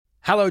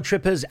Hello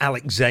Trippers,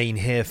 Alex Zane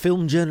here,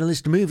 film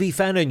journalist, movie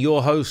fan and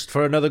your host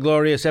for another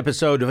glorious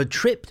episode of A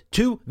Trip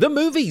to the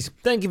Movies.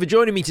 Thank you for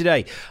joining me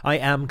today. I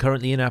am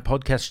currently in our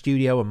podcast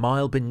studio a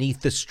mile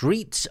beneath the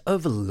streets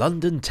of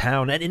London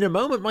town, and in a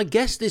moment my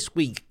guest this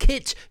week,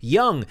 Kit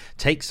Young,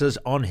 takes us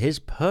on his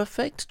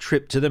perfect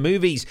trip to the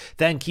movies.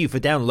 Thank you for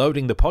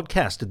downloading the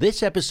podcast.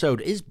 This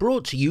episode is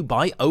brought to you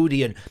by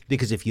Odeon,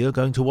 because if you're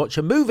going to watch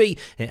a movie,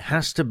 it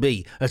has to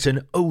be at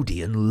an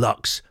Odeon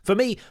Luxe. For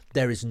me,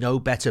 there is no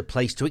better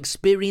place to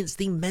experience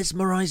the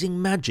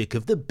mesmerizing magic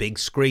of the big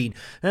screen.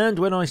 And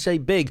when I say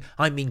big,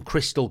 I mean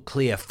crystal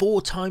clear,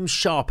 4 times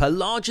sharper,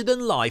 larger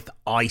than life,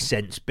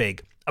 iSense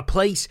big. A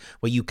place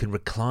where you can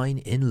recline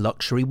in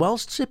luxury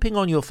whilst sipping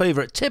on your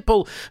favourite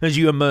tipple as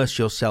you immerse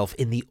yourself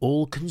in the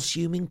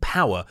all-consuming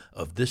power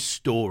of the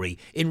story,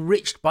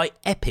 enriched by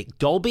epic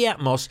Dolby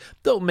Atmos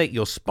that'll make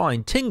your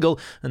spine tingle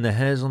and the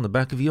hairs on the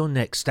back of your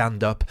neck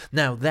stand up.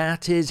 Now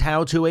that is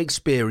how to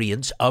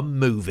experience a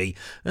movie,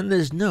 and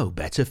there's no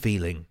better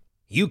feeling.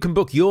 You can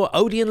book your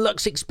Odeon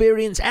Luxe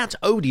experience at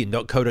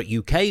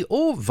odeon.co.uk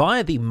or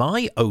via the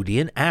My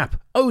Odeon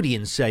app.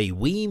 Odeon say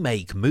we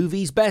make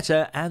movies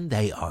better, and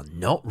they are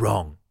not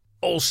wrong.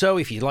 Also,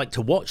 if you'd like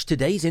to watch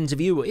today's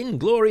interview in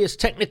glorious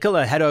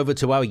Technicolor, head over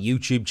to our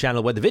YouTube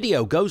channel where the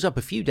video goes up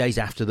a few days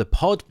after the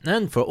pod.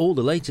 And for all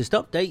the latest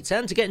updates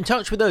and to get in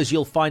touch with us,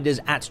 you'll find us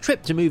at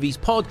Trip to Movies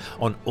Pod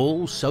on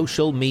all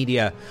social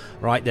media.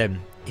 Right then,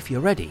 if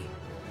you're ready,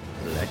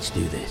 let's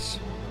do this.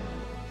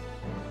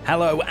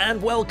 Hello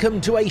and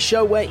welcome to a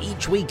show where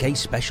each week a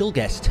special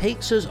guest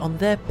takes us on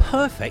their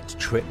perfect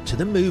trip to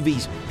the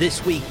movies.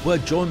 This week we're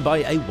joined by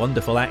a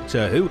wonderful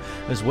actor who,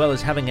 as well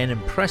as having an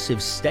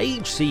impressive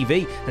stage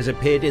CV, has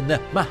appeared in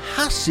the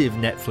massive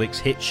Netflix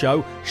hit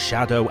show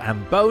Shadow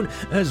and Bone,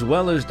 as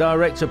well as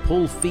director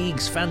Paul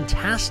Feig's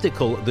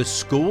fantastical The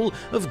School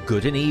of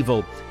Good and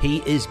Evil. He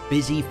is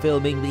busy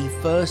filming the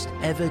first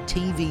ever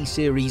TV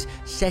series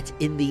set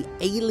in the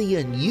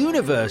Alien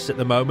universe at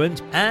the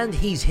moment, and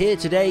he's here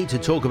today to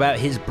talk about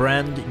his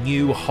brand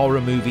new horror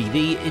movie,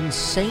 the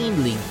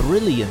insanely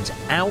brilliant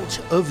Out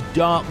of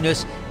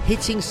Darkness,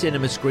 hitting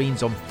cinema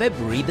screens on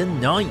February the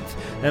 9th.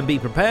 And be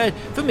prepared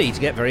for me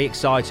to get very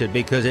excited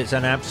because it's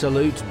an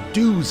absolute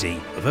doozy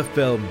of a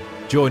film.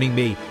 Joining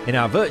me in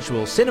our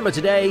virtual cinema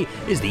today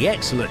is the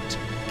excellent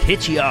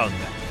Kit Young.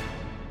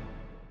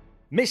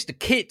 Mr.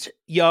 Kit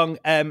Young,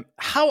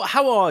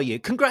 how are you?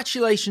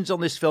 Congratulations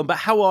on this film, but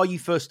how are you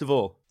first of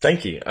all?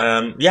 Thank you.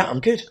 Yeah, I'm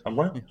good. I'm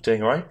well.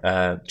 Doing all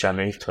right.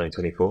 January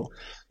 2024.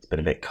 It's been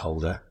a bit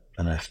colder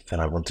than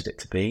I wanted it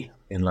to be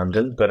in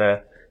London,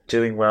 but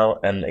doing well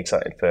and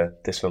excited for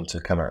this film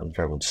to come out and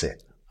for everyone to see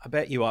it. I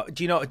bet you are.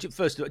 Do you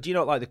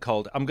not like the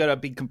cold? I'm going to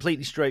be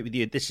completely straight with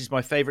you. This is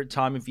my favourite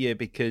time of year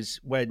because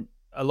when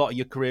a lot of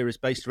your career is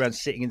based around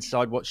sitting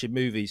inside watching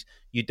movies,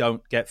 you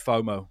don't get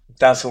FOMO.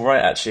 That's all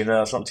right, actually. No,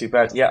 that's not too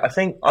bad. Yeah, I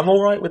think I'm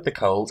all right with the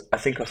cold. I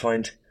think I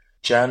find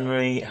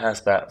January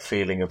has that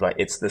feeling of like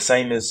it's the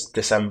same as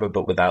December,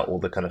 but without all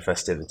the kind of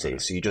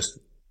festivities. So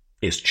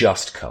it's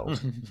just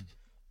cold,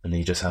 and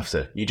you just have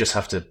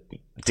to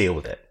deal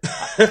with it.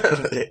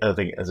 I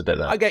think there's a bit of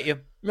that. I get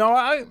you. No,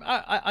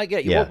 I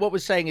get you. Yeah. What we're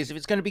saying is, if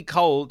it's going to be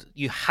cold,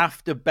 you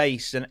have to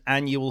base an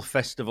annual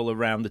festival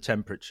around the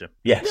temperature.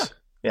 Yes. Yeah.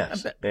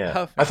 Yes. Yeah.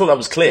 Perfect. I thought that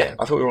was clear.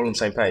 I thought we were all on the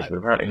same page, but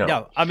apparently not.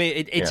 No, I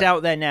mean, it's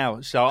out there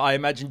now. So I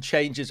imagine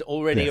change is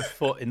already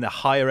afoot in the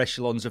higher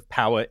echelons of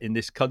power in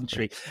this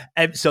country.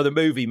 So the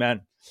movie,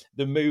 man,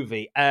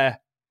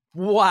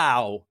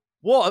 wow.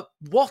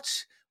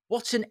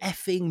 What's an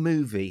effing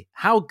movie?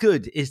 How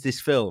good is this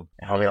film?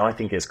 I mean, I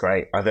think it's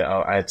great. I think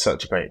I had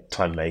such a great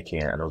time making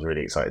it, and I was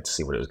really excited to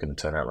see what it was going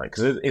to turn out like.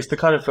 Because it's the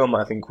kind of film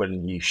I think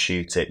when you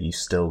shoot it, you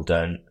still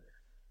don't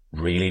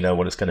really know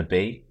what it's going to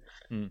be.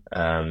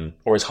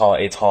 Or it's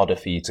harder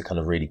for you to kind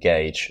of really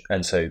gauge.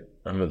 And so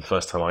I remember the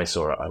first time I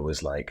saw it, I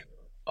was like,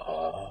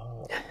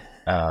 oh.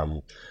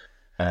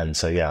 And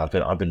so yeah, I've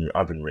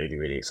been really,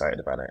 really excited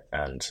about it.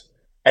 And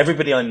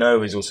everybody I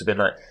know has also been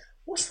like,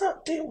 what's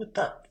that deal with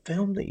that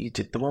film that you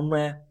did? The one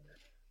where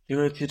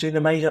you're doing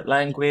a made up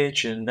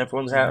language and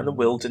everyone's out in the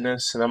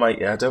wilderness. And I'm like,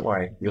 yeah, don't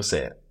worry, you'll see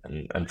it.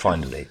 And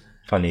finally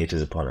it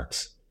is upon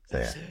us. So,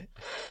 yeah.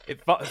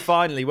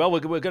 Finally, well, we're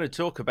going to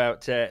talk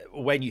about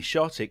when you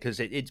shot it because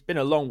it's been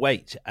a long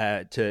wait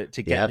to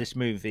get this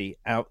movie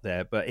out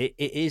there, but it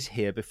is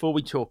here. Before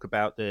we talk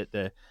about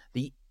the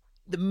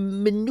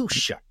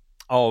minutiae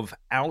of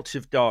Out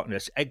of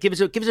Darkness, give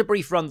us a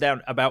brief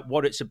rundown about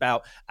what it's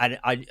about. And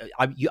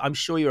I'm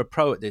sure you're a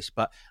pro at this,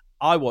 but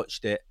I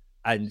watched it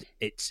and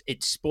it's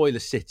spoiler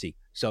city.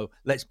 So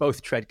let's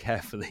both tread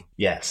carefully.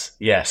 Yes,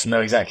 no,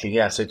 exactly.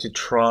 Yeah, so to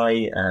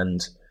try and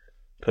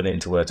put it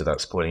into words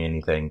without spoiling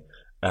anything,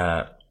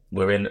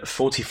 we're in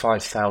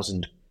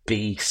 45,000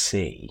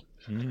 BC,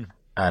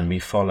 and we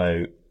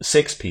follow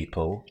 6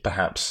 people,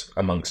 perhaps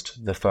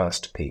amongst the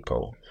first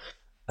people,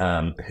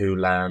 who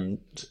land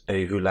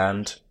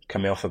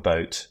coming off a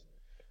boat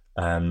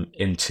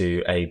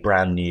into a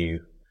brand new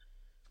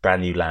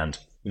land.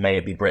 May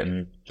it be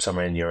Britain,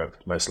 somewhere in Europe,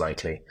 most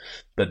likely,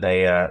 but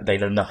they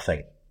know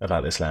nothing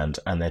about this land,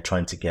 and they're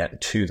trying to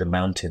get to the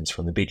mountains,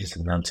 from the beaches to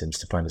the mountains,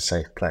 to find a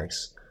safe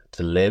place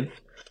to live.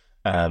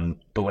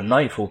 But when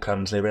nightfall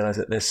comes, they realize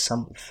that there's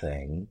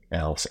something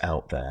else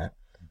out there,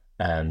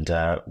 and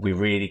we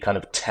really kind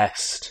of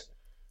test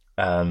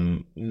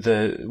human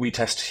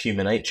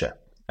nature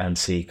and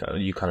see.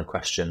 You kind of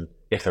question,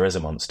 if there is a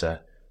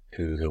monster,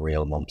 who the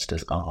real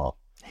monsters are.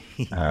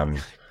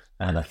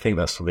 And I think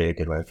that's probably a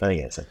good way of putting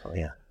it so far.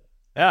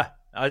 Yeah.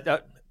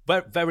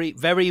 Very,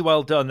 very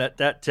well done.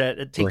 That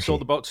ticks all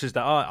the boxes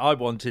that I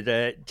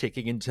wanted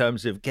ticking in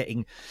terms of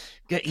getting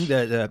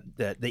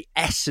the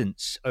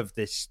essence of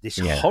this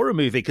horror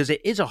movie, because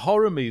it is a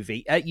horror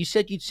movie. You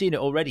said you'd seen it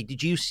already.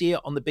 Did you see it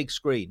on the big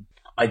screen?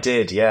 I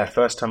did. Yeah,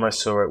 first time I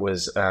saw it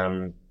was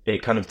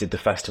it kind of did the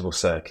festival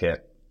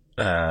circuit.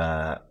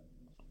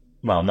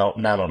 Well, not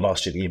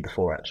last year, the year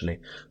before actually,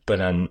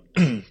 but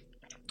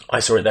I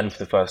saw it then for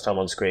the first time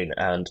on screen,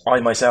 and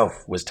I myself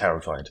was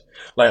terrified.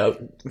 Like,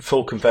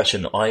 full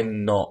confession,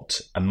 I'm not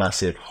a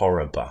massive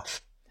horror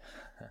buff.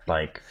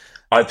 Like,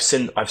 I've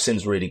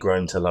since really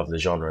grown to love the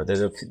genre.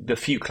 There's the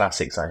few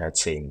classics I had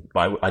seen,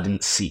 but I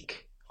didn't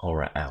seek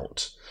horror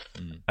out.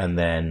 And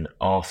then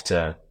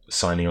after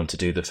signing on to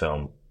do the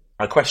film,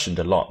 I questioned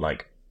a lot,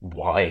 like,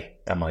 why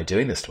am I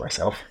doing this to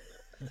myself?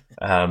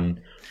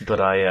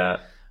 But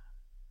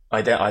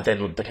I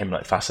then became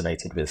like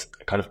fascinated with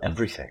kind of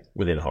everything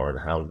within horror,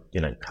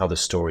 and how the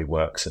story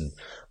works and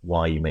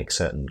why you make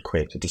certain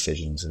creative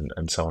decisions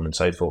and so on and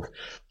so forth.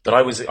 But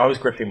I was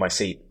gripping my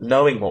seat,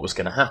 knowing what was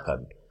going to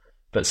happen,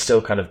 but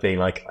still kind of being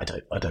like,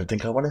 I don't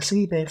think I want to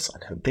see this. I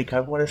don't think I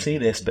want to see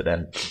this. But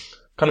then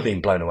kind of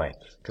being blown away,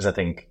 because I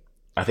think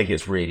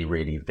it's really,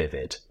 really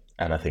vivid,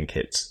 and I think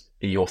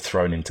you're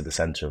thrown into the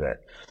center of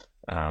it,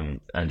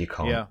 and you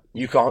can't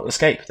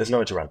escape. There's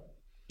nowhere to run.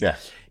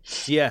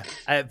 Yeah,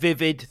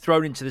 vivid,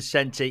 thrown into the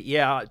center.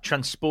 Yeah,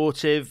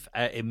 transportive,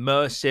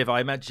 immersive. I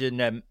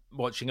imagine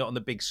watching it on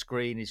the big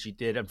screen as you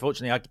did.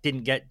 Unfortunately, I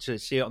didn't get to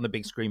see it on the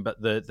big screen,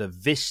 but the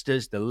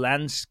vistas, the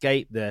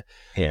landscape, the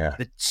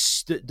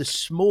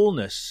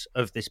smallness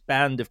of this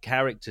band of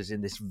characters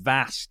in this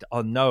vast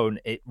unknown.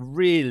 It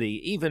really,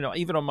 even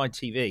on my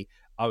TV,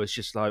 I was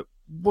just like,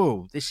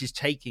 whoa, this is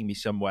taking me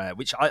somewhere,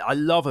 which I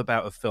love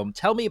about a film.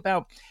 Tell me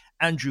about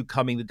Andrew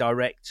Cumming, the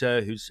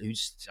director, who's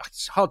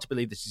it's hard to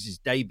believe this is his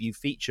debut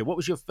feature. What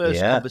was your first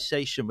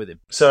conversation with him?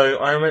 So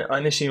I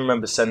initially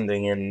remember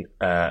sending in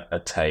a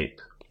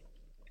tape,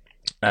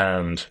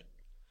 and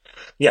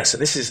so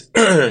this is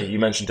you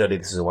mentioned earlier,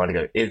 this is a while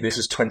ago. This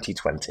was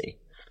 2020,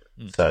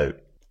 so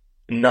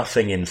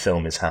nothing in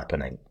film is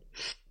happening,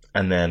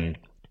 and then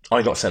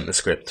I got sent the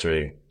script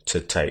through to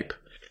tape,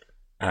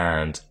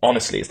 and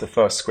honestly, it's the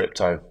first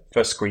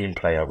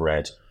screenplay I've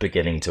read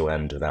beginning to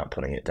end without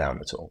putting it down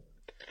at all.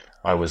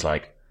 I was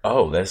like,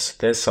 oh,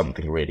 there's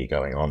something really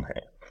going on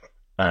here.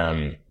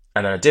 And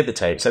then I did the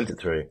tape, sent it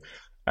through,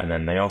 and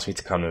then they asked me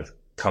to kind of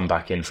come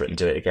back in for it and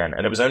do it again.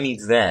 And it was only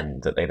then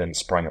that they then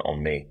sprung it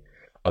on me.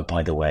 Oh,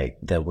 by the way,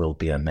 there will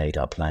be a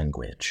made-up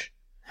language.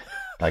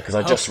 Like, because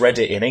I just read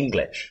it in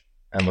English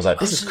and was like,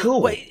 this is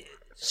cool. Wait,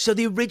 so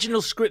the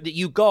original script that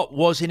you got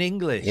was in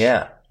English?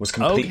 Yeah, was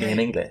completely in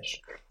English.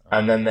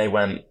 And then they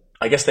went,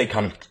 I guess they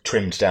kind of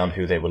trimmed down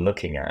who they were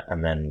looking at,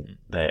 and then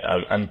they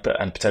and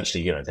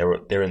potentially,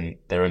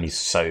 they're only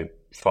so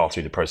far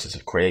through the process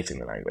of creating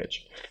the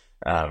language,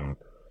 and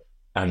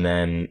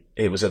then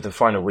it was at the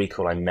final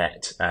recall I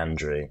met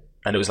Andrew,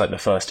 and it was like the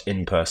first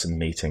in-person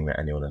meeting that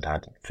anyone had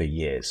had for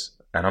years.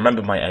 And I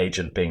remember my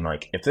agent being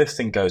like, if this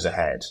thing goes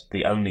ahead,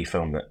 the only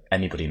film that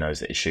anybody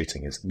knows that is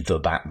shooting is The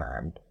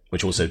Batman,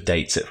 which also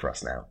dates it for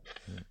us now.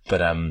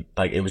 But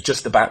like, it was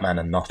just The Batman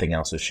and nothing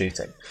else was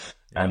shooting.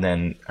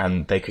 And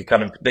they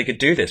could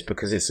do this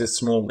because it's a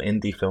small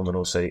indie film, and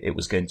also it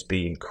was going to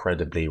be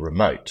incredibly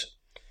remote.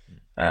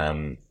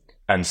 And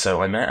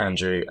so I met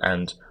Andrew,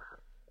 and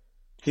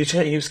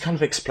he was kind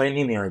of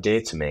explaining the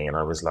idea to me, and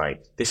I was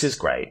like, this is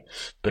great.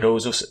 But it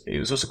was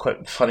also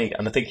quite funny,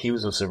 and I think he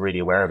was also really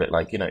aware of it.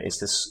 Like, it's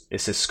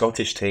this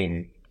Scottish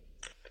team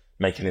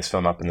making this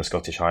film up in the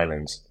Scottish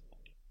Highlands,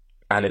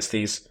 and it's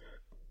these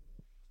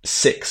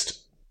 6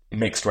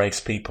 mixed race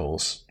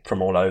peoples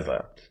from all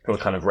over who are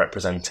kind of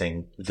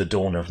representing the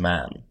dawn of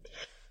man.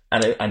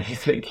 And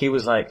he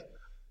was like,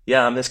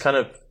 yeah, I'm this kind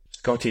of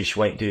Scottish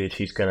white dude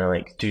who's going to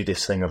like do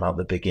this thing about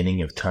the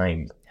beginning of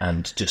time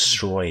and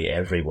destroy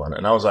everyone.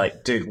 And I was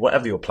like, dude,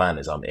 whatever your plan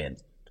is, I'm in.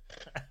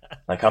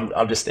 Like,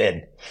 I'm just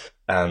in.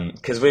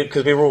 Because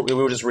we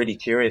were just really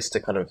curious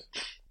to kind of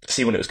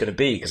see what it was going to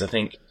be. Because I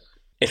think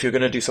if you're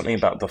going to do something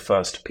about the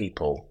first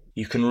people,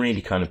 you can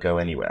really kind of go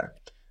anywhere.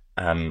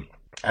 And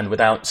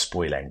without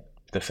spoiling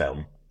the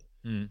film,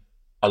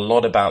 a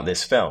lot about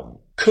this film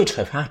could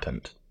have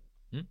happened.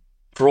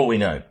 For all we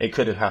know, it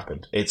could have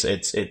happened. It's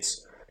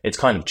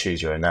kind of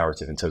choose your own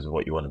narrative in terms of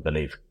what you want to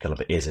believe kind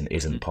of is and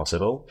isn't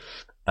possible.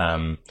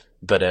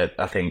 But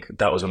I think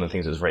that was one of the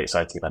things that was very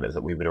exciting about it, is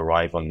that we would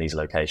arrive on these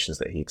locations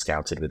that he'd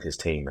scouted with his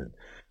team, and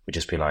we'd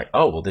just be like,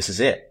 oh, well, this is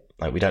it.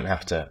 Like, we don't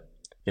have to,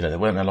 there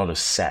weren't a lot of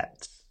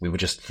sets. We were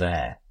just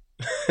there.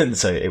 And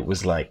so it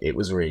was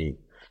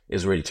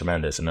is really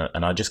tremendous. And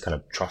I just kind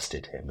of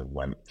trusted him and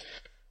went,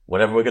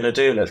 whatever we're going to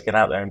do, let's get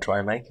out there and try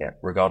and make it,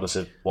 regardless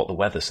of what the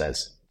weather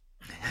says.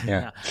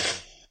 Yeah.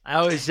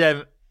 I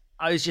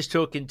was just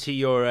talking to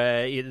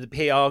the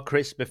PR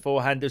Chris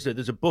beforehand.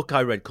 There's a book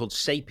I read called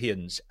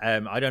Sapiens.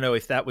 I don't know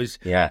if that was.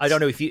 Yes. I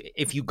don't know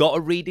if you got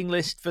a reading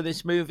list for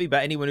this movie,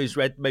 but anyone who's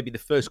read maybe the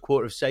first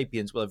quarter of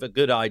Sapiens will have a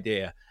good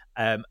idea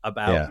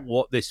about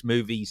what this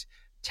movie's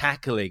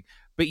tackling.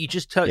 But you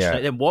just touched on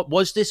it. Then, what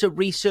was this a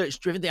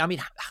research-driven thing? I mean,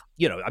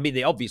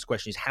 the obvious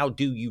question is, how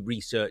do you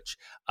research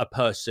a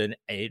person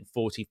in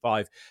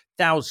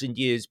 45,000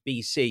 years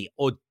BC,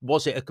 or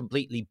was it a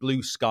completely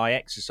blue sky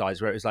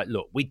exercise where it was like,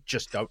 look, we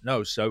just don't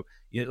know, so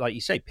like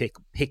you say,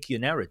 pick your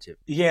narrative.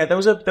 Yeah, there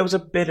was a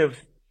bit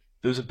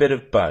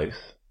of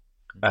both.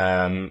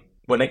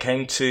 When it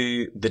came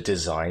to the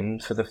design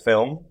for the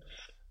film,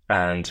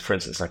 and for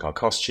instance, like our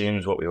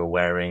costumes, what we were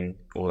wearing,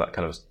 all that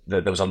kind of,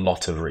 there was a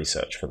lot of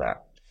research for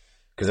that.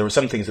 Because there were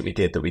some things that we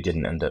did that we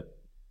didn't end up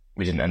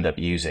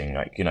using.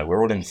 Like,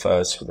 we're all in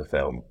furs for the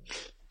film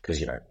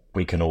because,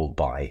 we can all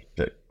buy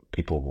that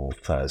people wore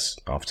furs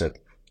after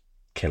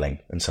killing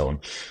and so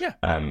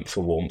on,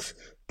 for warmth.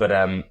 But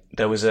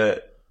there was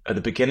at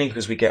the beginning,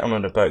 because we get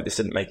on a boat, this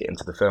didn't make it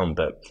into the film,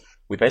 but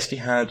we basically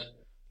had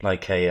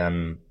like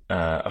a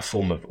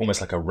form of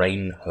almost like a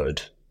rain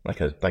hood,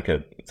 like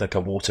a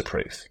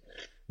waterproof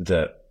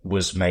that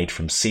was made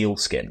from seal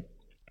skin.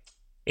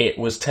 It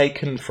was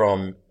taken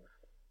from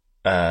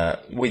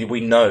we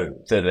know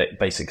that it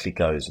basically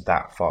goes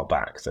that far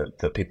back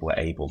that people were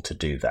able to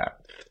do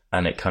that,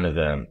 and it kind of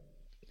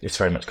it's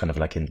very much kind of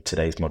like in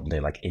today's modern day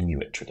like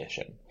Inuit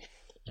tradition,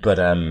 but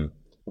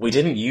we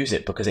didn't use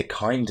it because it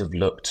kind of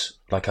looked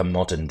like a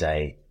modern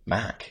day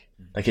Mac,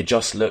 like it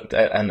just looked,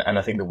 and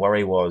I think the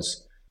worry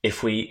was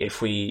if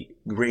we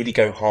really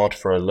go hard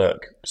for a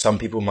look, some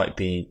people might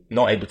be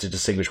not able to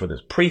distinguish whether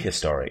it's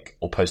prehistoric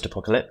or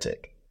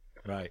post-apocalyptic.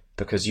 Right.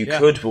 Because you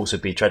could also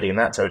be treading in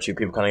that territory.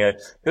 People kind of go,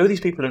 who are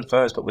these people in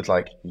furs but with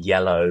like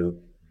yellow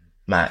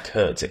Mac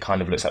hoods? It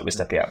kind of looks like we're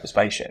stepping out of a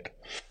spaceship.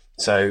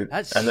 So,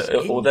 and so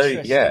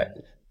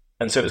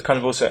it was kind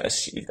of also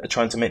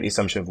trying to make the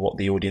assumption of what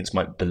the audience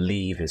might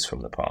believe is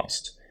from the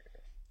past.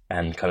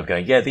 And kind of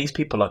going, these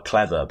people are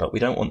clever, but we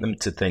don't want them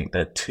to think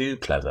they're too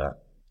clever,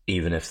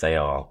 even if they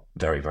are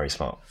very, very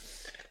smart.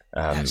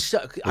 I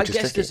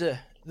guess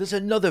there's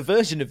another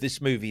version of this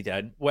movie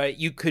then where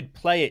you could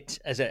play it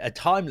as a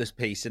timeless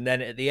piece, and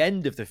then at the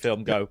end of the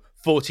film go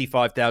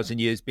 45,000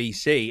 years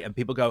BC, and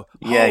people go,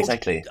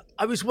 exactly.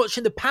 I was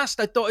watching the past.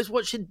 I thought I was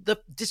watching the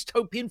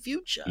dystopian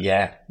future.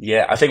 Yeah.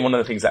 I think one of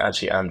the things that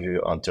actually Andrew,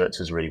 our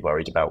director, was really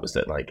worried about was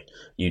that like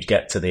you'd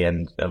get to the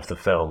end of the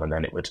film and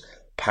then it would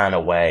pan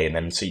away, and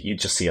then so you'd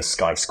just see a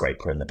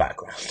skyscraper in the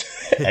background,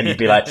 and you'd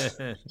be like,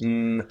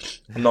 I'm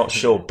not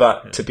sure.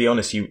 But to be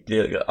honest,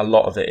 a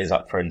lot of it is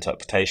up for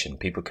interpretation.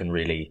 People can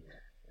really,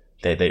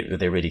 they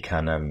really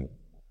can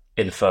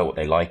infer what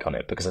they like on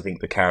it, because I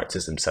think the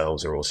characters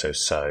themselves are also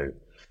so.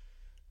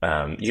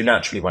 You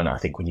naturally,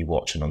 when you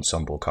watch an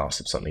ensemble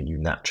cast of something, you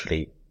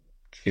naturally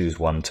choose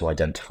one to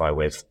identify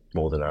with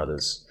more than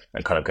others,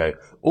 and kind of go,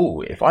 oh,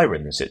 if I were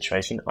in this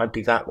situation, I'd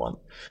be that one.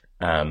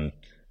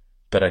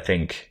 But I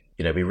think,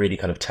 we really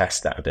kind of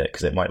test that a bit,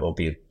 because it might well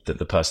be that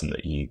the person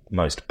that you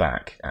most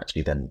back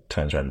actually then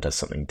turns around and does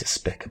something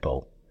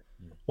despicable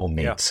or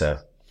meets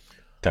a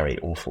very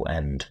awful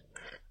end.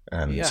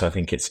 So I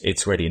think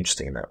it's really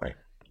interesting in that way.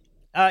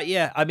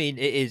 I mean,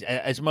 it is,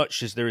 as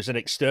much as there is an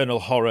external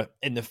horror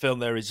in the film,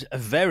 there is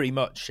very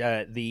much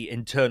the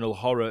internal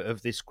horror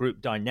of this group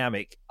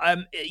dynamic.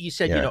 You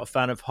said you're not a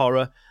fan of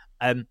horror.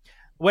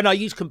 When I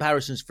use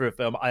comparisons for a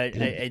film,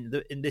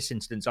 in this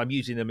instance, I'm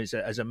using them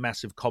as a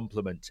massive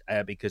compliment,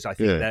 because I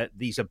think that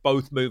these are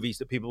both movies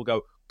that people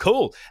go,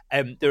 cool.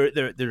 There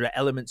are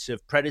elements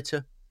of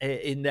Predator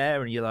in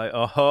there, and you're like,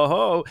 oh ho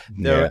ho.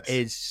 There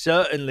is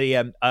certainly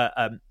a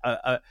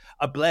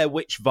Blair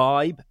Witch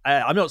vibe.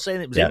 I'm not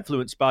saying it was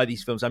influenced by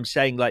these films. I'm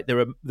saying like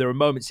there are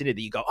moments in it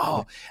that you go,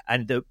 oh,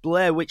 and the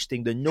Blair Witch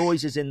thing, the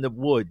noises in the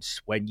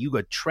woods when you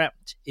are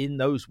trapped in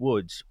those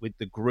woods with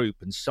the group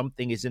and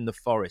something is in the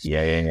forest.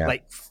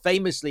 Like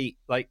famously,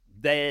 like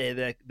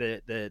the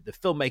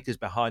filmmakers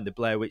behind the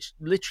Blair Witch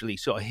literally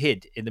sort of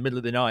hid in the middle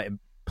of the night and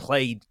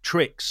played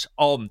tricks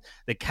on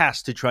the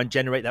cast to try and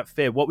generate that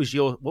fear. What was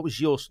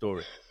your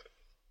story?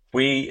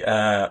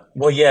 That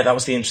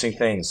was the interesting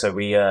thing. So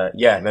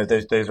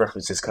those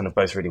references kind of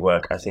both really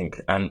work, I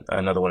think. And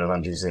another one of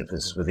Andrew's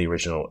influences with the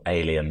original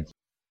Alien,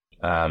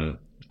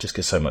 just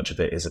because so much of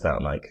it is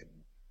about like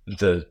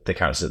the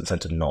characters at the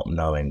center not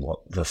knowing what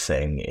the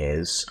thing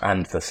is,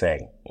 and the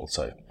thing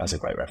also as a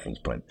great reference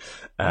point.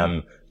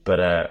 But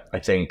I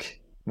think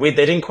they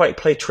didn't quite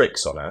play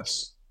tricks on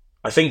us.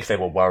 I think they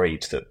were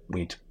worried that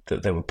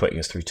they were putting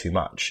us through too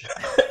much,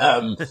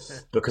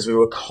 because we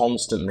were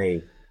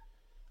constantly.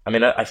 I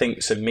mean, I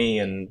think so. Me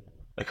and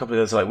a couple of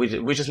others, like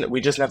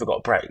we just never got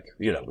a break.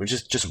 We're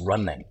just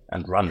running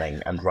and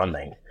running and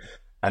running,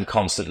 and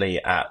constantly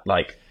at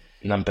like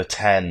number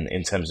 10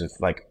 in terms of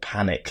like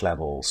panic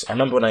levels. I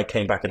remember when I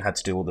came back and had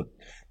to do all the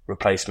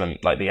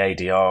replacement, like the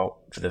ADR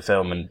for the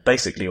film, and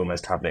basically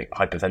almost having it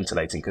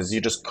hyperventilating because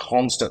you're just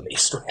constantly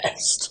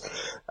stressed.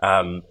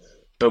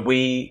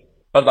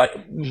 But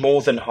like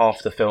more than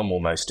half the film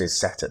almost is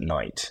set at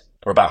night,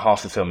 or about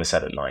half the film is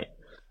set at night.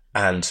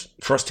 And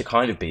for us to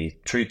kind of be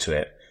true to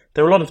it,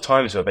 there were a lot of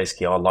times where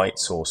basically our light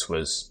source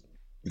was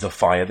the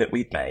fire that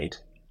we'd made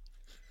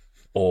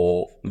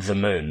or the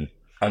moon,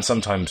 and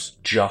sometimes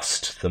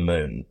just the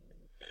moon,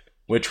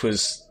 which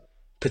was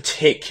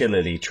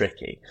particularly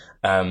tricky.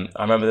 I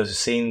remember there was a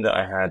scene that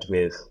I had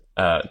with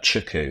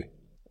Chuku,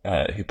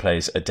 who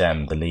plays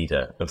Adem, the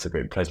leader of the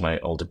group, plays my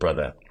older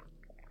brother.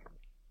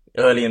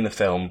 Early in the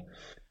film,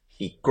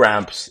 he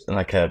grabs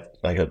like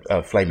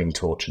a flaming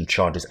torch and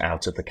charges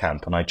out of the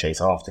camp, and I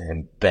chase after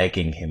him,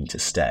 begging him to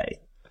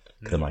stay.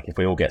 Because I'm like, if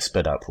we all get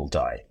split up, we'll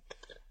die.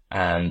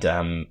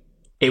 And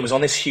it was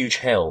on this huge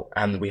hill,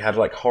 and we had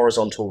like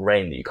horizontal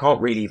rain that you can't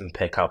really even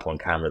pick up on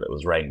camera that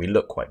was rain. We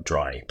looked quite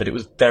dry, but it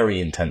was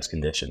very intense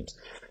conditions.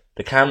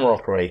 The camera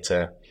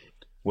operator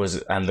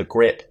and the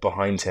grip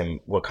behind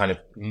him were kind of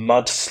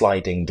mud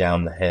sliding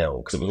down the hill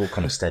because it was all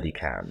kind of steady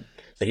cam.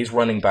 So he's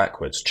running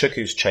backwards.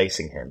 Chuku's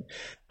chasing him.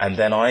 And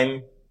then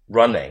I'm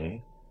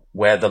running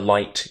where the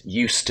light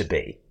used to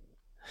be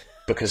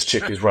because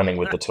Chuku's running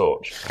with the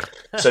torch.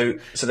 So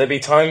there'd be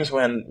times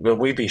when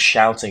we'd be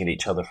shouting at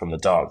each other from the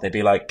dark. They'd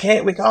be like,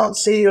 Kit, we can't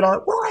see you. And I'm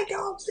like, well, I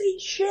can't see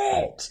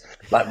shit.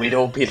 Like, we'd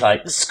all be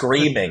like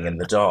screaming in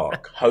the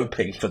dark,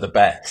 hoping for the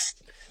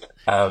best.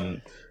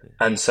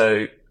 And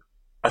so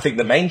I think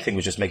the main thing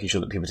was just making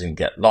sure that people didn't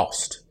get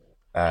lost.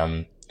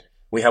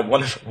 We had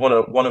one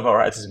of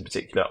our actors in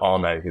particular,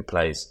 Arno, who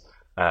plays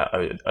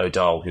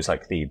Odal, who's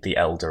like the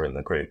elder in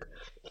the group.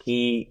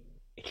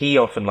 He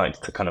often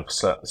liked to kind of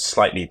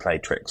slightly play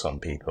tricks on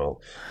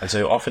people. And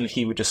so often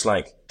he would just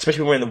like,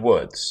 especially when we're in the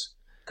woods,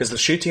 because the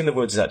shooting in the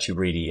woods is actually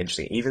really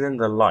interesting. Even in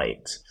the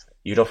light,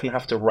 you'd often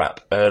have to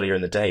wrap earlier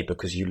in the day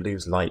because you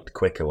lose light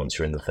quicker once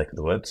you're in the thick of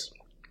the woods.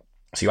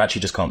 So you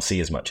actually just can't see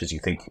as much as you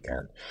think you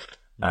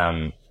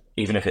can,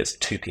 even if it's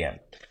 2 p.m.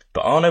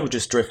 But Arno would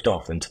just drift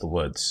off into the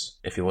woods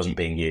if he wasn't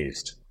being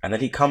used. And then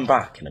he'd come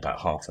back in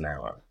about half an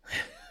hour.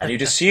 And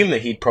you'd assume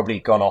that he'd probably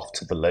gone off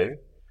to the loo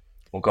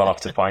or gone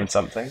off to find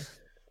something.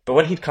 But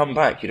when he'd come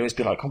back, you'd always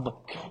be like, "Oh my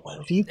God, where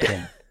have you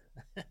been?"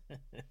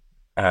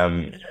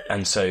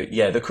 And so,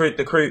 yeah, the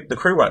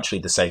crew were actually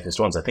the safest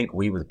ones. I think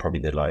we were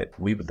probably the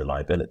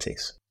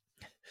liabilities,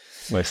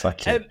 most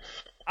likely.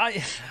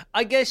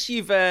 I guess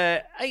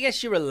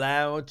you're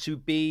allowed to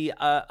be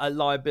a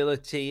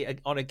liability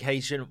on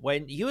occasion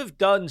when you have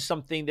done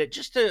something that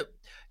just to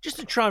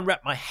try and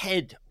wrap my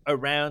head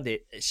around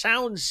it. It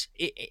sounds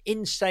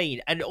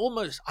insane, and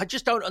almost I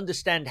just don't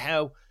understand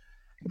how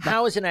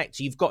as an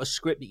actor you've got a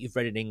script that you've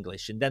read in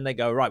English, and then they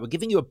go, right, we're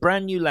giving you a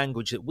brand new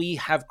language that we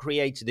have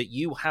created that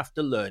you have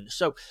to learn.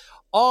 So,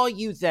 are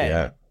you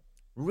then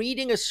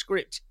reading a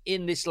script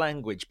in this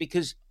language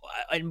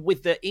and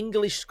with the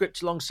English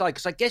script alongside?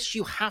 Because I guess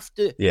you have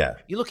to. Yeah.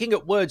 You're looking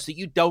at words that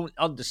you don't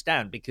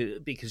understand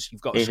because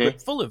you've got a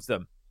script full of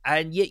them,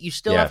 and yet you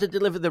still have to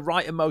deliver the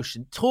right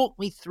emotion. Talk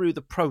me through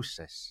the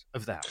process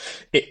of that.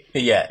 It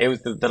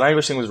was the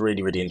language thing was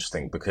really, really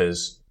interesting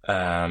because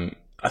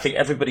I think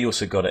everybody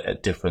also got it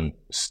at different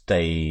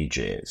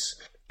stages.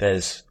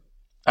 There's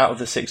out of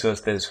the 6 of us,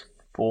 there's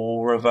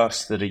 4 of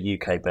us that are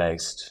UK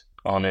based.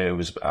 Arno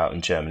was out in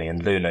Germany,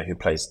 and Luna, who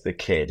plays the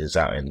kid, is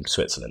out in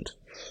Switzerland.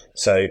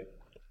 So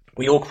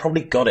we all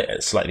probably got it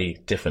at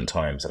slightly different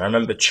times. And I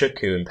remember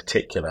Chuku in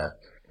particular,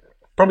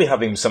 probably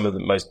having some of the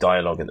most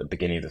dialogue at the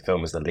beginning of the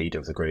film as the leader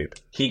of the group.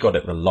 He got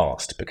it the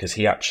last because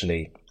he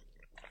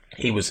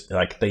was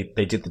like, they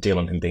did the deal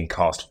on him being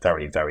cast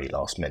very, very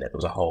last minute. There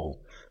was a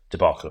whole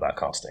debacle about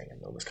casting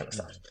and all this kind of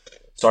stuff.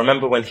 So I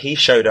remember when he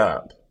showed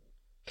up,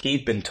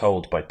 he'd been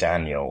told by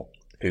Daniel,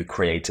 who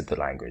created the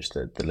language,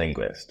 the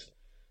linguist.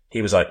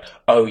 He was like,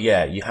 "Oh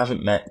yeah, you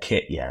haven't met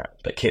Kit yet,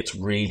 but Kit's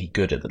really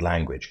good at the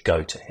language.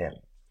 Go to him."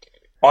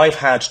 I've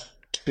had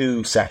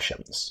 2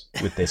 sessions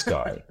with this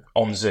guy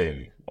on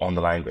Zoom on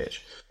the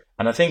language,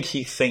 and I think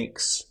he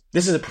thinks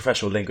this is a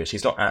professional linguist.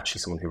 He's not actually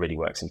someone who really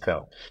works in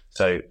film.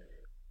 So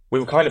we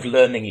were kind of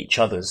learning each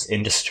other's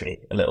industry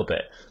a little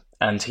bit,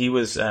 and he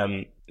was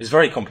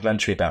very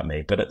complimentary about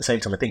me, but at the same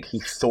time, I think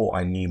he thought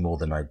I knew more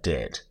than I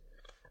did.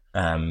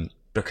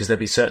 Because there'd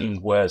be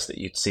certain words that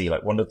you'd see,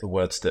 like one of the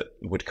words that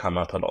would come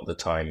up a lot of the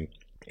time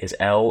is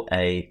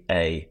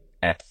Laafh,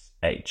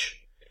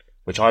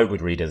 which I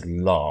would read as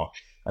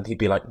large, and he'd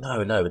be like,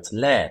 no, it's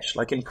lèche,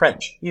 like in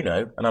French,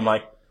 and I'm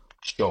like,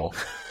 sure.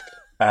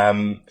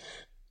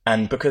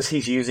 And because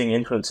he's using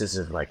influences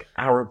of like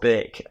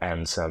Arabic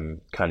and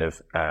some kind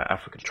of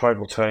African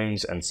tribal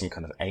tones and some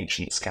kind of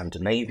ancient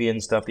Scandinavian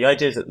stuff, the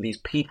idea is that these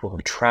people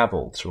have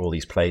traveled through all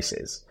these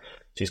places,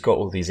 so he's got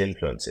all these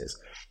influences.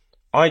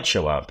 I'd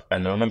show up,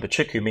 and I remember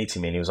Chuku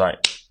meeting me, and he was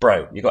like,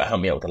 "Bro, you got to help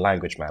me out with the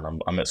language, man.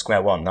 I'm at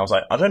square one." And I was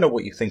like, "I don't know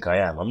what you think I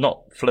am. I'm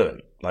not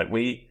fluent. Like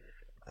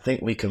I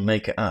think we can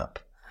make it up."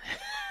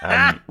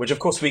 Which of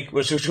course we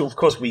sort of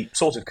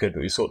could,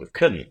 but we sort of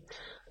couldn't.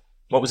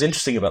 What was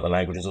interesting about the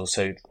language is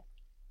also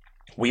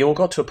we all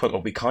got to a point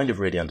where we kind of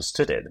really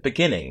understood it. At the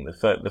beginning,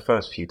 the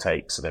first few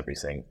takes of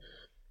everything,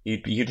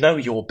 you'd know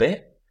your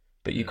bit,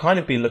 but you'd kind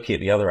of be looking at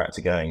the other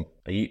actor going,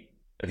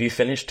 have you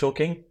finished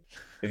talking?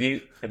 Have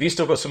you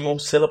still got some more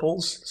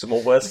syllables, some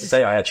more words to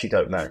say? I actually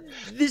don't know.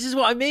 This is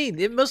what I mean.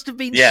 It must have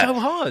been so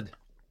hard.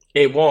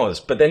 It was,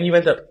 but then you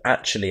end up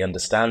actually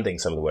understanding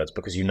some of the words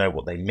because you know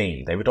what they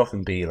mean. They would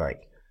often be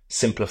like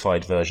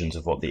simplified versions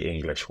of what the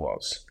English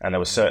was, and there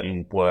were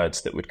certain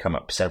words that would come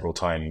up several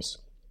times.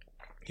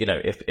 You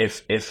know,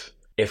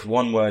 if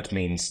one word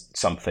means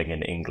something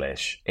in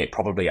English, it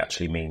probably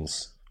actually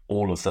means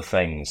all of the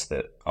things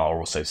that are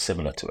also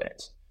similar to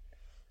it.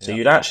 So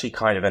you'd actually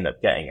kind of end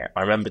up getting it.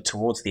 I remember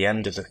towards the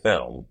end of the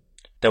film,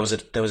 there was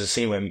a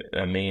scene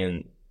where me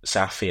and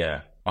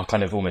Safia are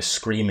kind of almost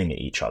screaming at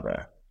each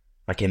other,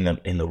 like in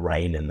the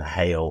rain and the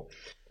hail,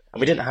 and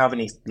we didn't have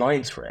any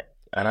lines for it.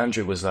 And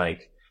Andrew was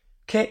like,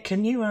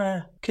 "Can you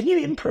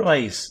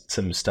improvise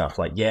some stuff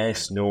like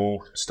yes, no,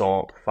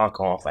 stop, fuck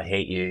off, I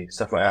hate you,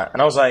 stuff like that?"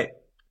 And I was like,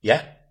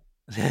 "Yeah,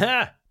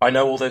 I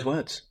know all those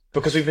words."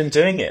 Because we've been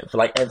doing it for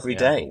like every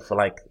day for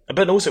like,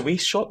 but also we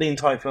shot the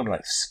entire film in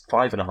like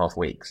 5.5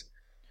 weeks,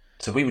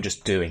 so we were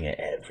just doing it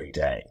every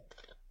day.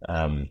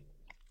 So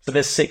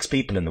there's 6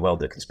 people in the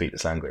world that can speak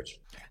this language.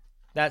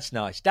 That's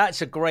nice.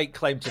 That's a great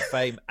claim to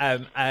fame.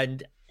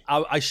 And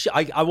I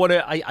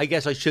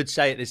guess I should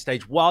say at this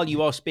stage, while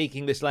you are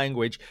speaking this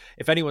language,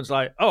 if anyone's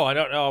like, "Oh, I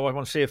don't know, I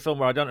want to see a film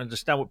where I don't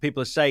understand what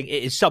people are saying,"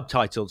 it is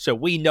subtitled, so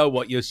we know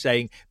what you're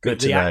saying. Good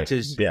to the know.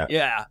 Actors,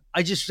 yeah.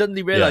 I just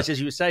suddenly realised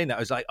as you were saying that, I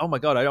was like, "Oh my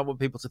god, I don't want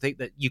people to think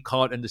that you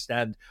can't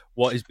understand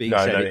what is being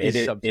said." No,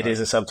 it is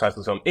a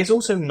subtitled film. It's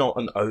also not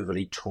an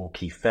overly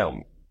talky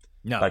film.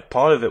 No, like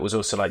part of it was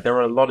also like there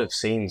are a lot of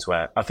scenes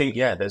where I think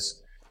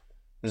there's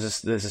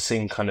a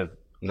scene kind of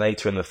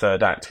later in the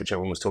third act which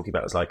everyone was talking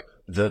about as like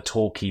the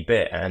talky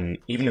bit, and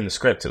even in the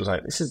script it was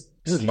like this is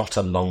not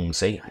a long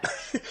scene.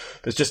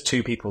 There's just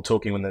 2 people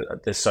talking when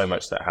there's so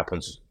much that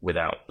happens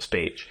without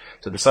speech,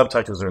 so the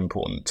subtitles are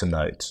important to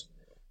note.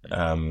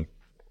 I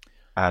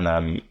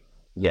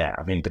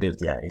mean, but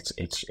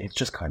it's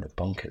just kind of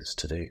bonkers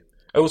to do.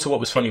 Also, what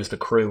was funny was the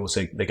crew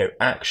also, they go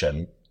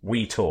action,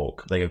 we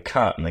talk, they go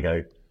cut, and they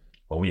go,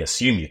 well, we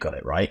assume you got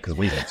it right because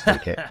we don't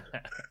speak it.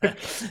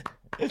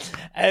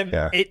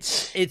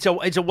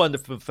 It's a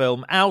wonderful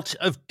film. Out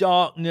of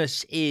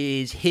Darkness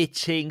is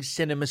hitting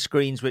cinema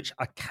screens, which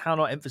I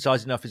cannot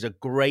emphasize enough is a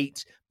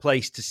great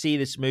place to see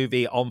this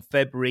movie on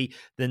February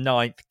the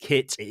 9th.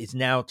 Kit, it is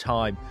now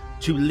time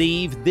to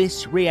leave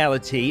this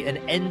reality and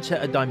enter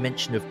a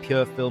dimension of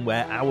pure film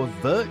where our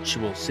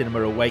virtual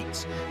cinema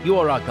awaits. You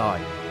are our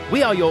guide.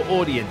 We are your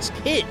audience.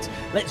 Kit,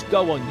 let's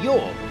go on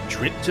your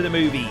trip to the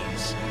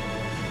movies.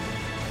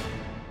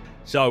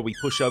 So we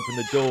push open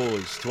the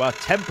doors to our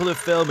temple of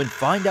film and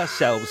find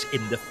ourselves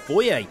in the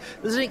foyer.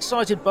 There's an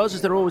excited buzz,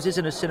 as there always is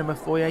in a cinema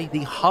foyer,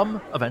 the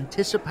hum of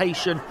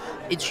anticipation.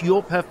 It's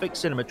your perfect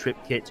cinema trip,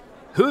 Kit.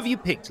 Who have you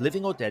picked,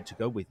 living or dead, to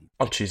go with you?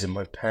 I'm choosing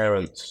my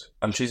parents.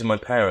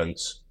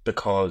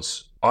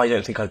 Because I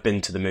don't think I've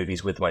been to the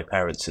movies with my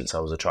parents since I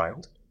was a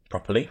child,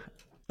 properly.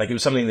 Like, it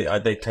was something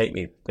that they'd take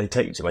me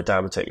to. My dad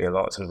would take me a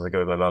lot, sometimes I go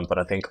with my mum, but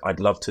I think I'd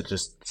love to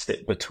just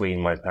sit between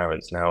my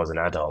parents now as an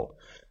adult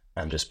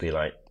and just be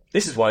like,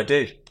 this is what I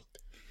do.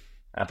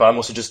 But I'm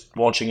also just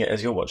watching it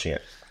as you're watching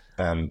it.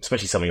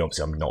 Especially something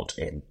obviously I'm not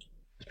in.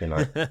 It's been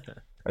like,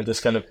 I'm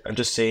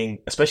just seeing,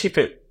 especially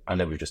if I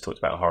know we've just talked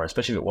about horror,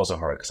 especially if it was a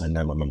horror, because I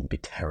know my mum would be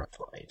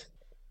terrified.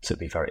 So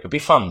it'd be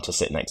fun to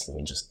sit next to them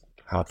and just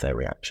have their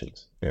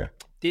reactions. Yeah.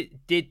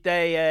 Did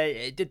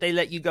they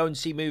let you go and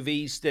see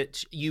movies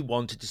that you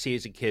wanted to see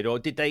as a kid, or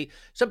did they?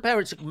 Some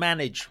parents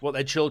manage what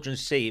their children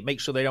see, make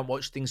sure they don't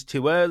watch things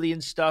too early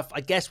and stuff.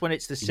 I guess when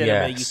it's the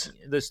cinema, yes.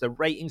 There's the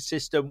rating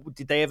system.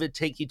 Did they ever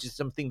take you to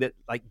something that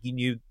like you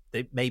knew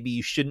that maybe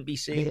you shouldn't be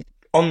seeing?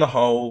 On the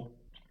whole,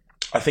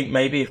 I think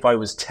maybe if I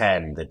was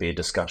 10, there'd be a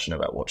discussion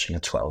about watching a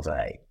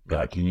 12A. Be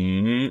like,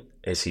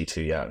 is he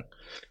too young?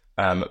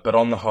 But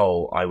on the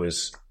whole, I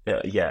was.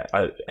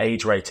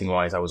 Age rating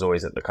wise, I was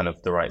always at the kind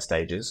of the right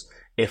stages.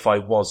 If I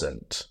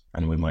wasn't,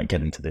 and we might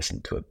get into this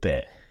into a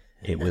bit,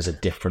 it was a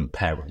different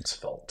parent's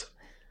fault.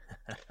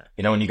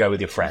 You know, when you go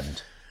with your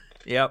friend,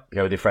 yep, you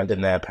go with your friend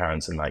and their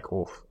parents, and like,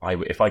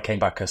 if I came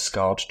back a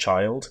scarred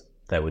child,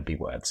 there would be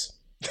words.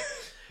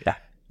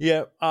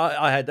 Yeah,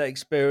 I had that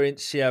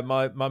experience. Yeah,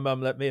 my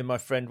mum let me and my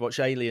friend watch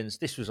Aliens.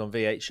 This was on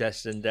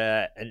VHS,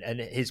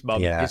 and his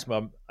mum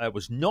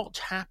was not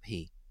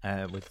happy.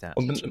 With that,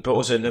 but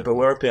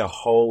we're up in a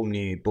whole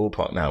new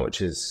ballpark now, which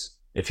is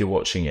if you're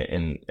watching it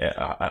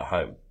at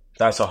home,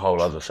 that's a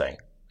whole other thing.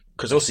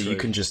 Because also you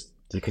can just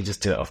do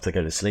it off to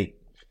go to sleep.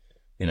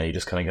 You know, you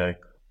just kind of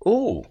go,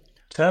 "Ooh,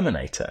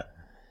 Terminator."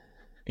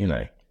 You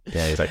know,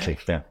 yeah, exactly.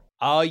 Yeah.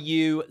 Are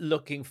you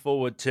looking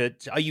forward to?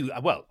 Are you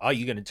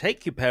going to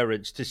take your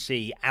parents to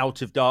see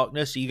Out of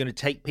Darkness? Are you going to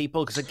take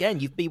people? Because again,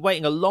 you've been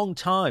waiting a long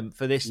time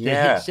for this to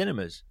hit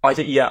cinemas. I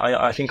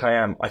think I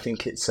am. I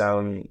think it's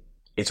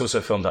also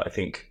a film that I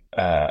think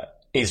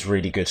is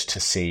really good to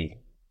see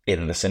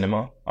in the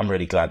cinema. I'm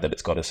really glad that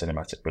it's got a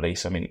cinematic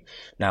release. I mean,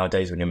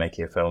 nowadays when you're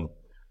making a film,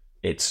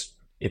 it's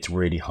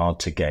really hard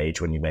to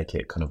gauge when you make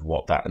it kind of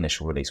what that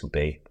initial release would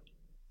be.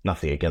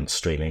 Nothing against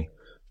streaming,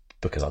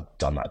 because I've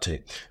done that too.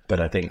 But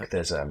I think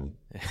there's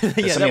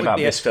something about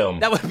this film.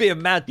 That would be a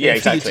mad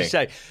thing for you to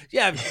say.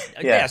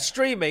 Yeah,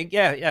 streaming.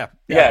 Yeah.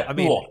 I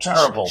mean,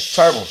 terrible.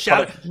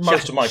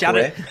 Most of my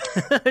career.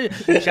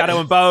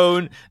 Shadow and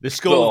Bone, The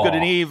School of Good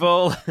and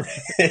Evil.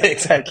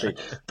 Exactly.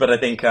 But I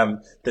think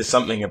there's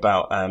something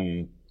about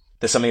I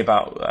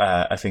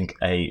think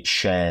a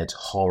shared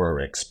horror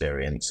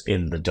experience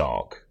in the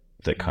dark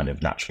that kind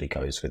of naturally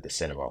goes with the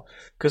cinema.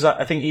 Because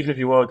I think even if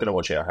you were going to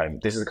watch it at home,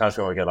 this is the kind of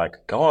film where you go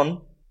like, go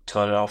on,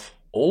 turn off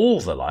all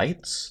the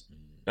lights.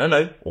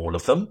 No, all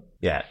of them.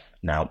 Yeah,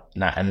 now,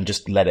 and then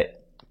just let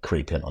it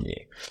creep in on you.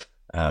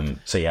 I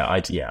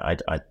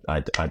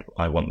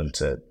want people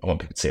to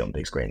see it on the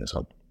big screen as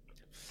well.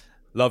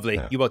 Lovely.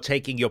 Yeah. You are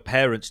taking your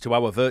parents to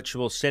our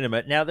virtual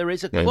cinema. Now, there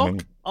is a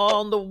clock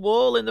on the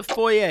wall in the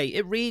foyer.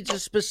 It reads a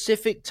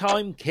specific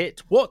time,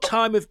 Kit. What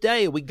time of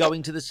day are we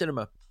going to the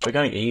cinema? We're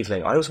going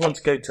evening. I also want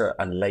to go to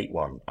a late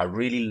one. I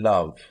really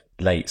love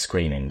late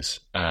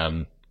screenings.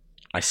 I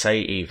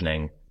say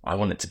evening. I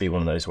want it to be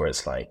one of those where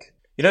it's like,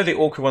 you know, the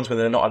awkward ones where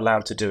they're not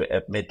allowed to do it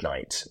at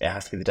midnight. It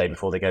has to be the day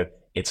before. They go,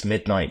 it's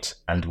midnight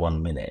and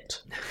 1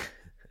 minute.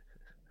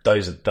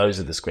 Those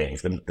are the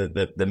screenings.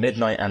 The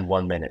midnight and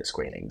 1 minute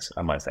screenings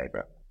are my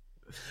favourite.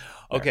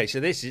 Okay, so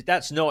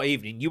that's not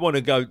evening. You want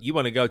to go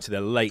to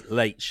the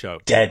late show.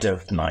 Dead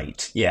of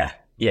night. Yeah.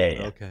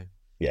 Okay.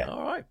 Yeah.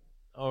 All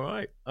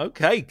right.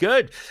 Okay,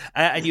 good.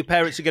 And your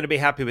parents are going to be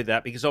happy with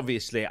that because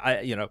obviously,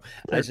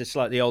 as a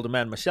slightly older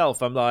man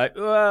myself, I'm like,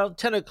 well,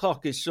 10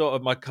 o'clock is sort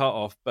of my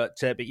cutoff, but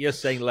you're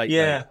saying late.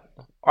 Yeah,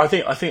 I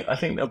think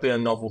there'll be a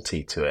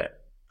novelty to it.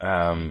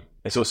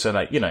 It's also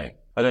like,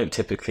 I don't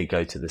typically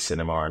go to the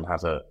cinema and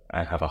have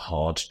a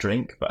hard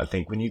drink, but I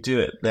think when you do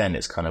it, then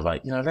it's kind of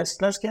like,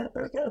 let's get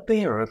a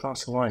beer or a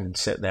glass of wine and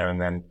sit there, and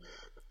then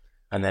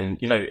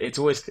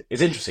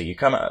it's interesting. You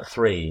come out at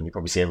 3 and you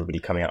probably see everybody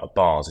coming out of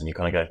bars, and you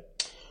kind of go,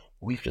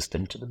 we've just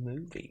been to the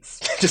movies.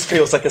 It just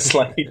feels like a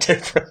slightly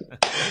different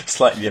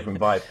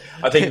vibe.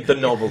 I think the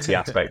novelty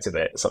aspect of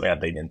it is something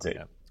I'd lean into.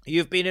 Yeah.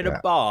 You've been in a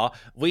bar.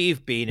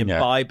 We've been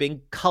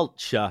imbibing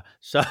culture.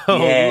 So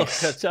look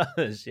at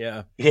us.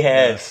 Yeah.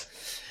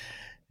 Yes.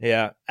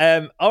 Yeah.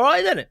 All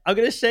right, then. I'm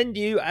going to send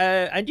you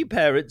and your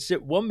parents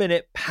at 1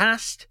 minute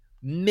past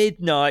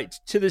midnight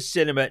to the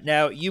cinema.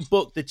 Now, you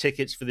booked the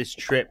tickets for this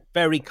trip.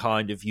 Very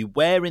kind of you.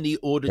 Where in the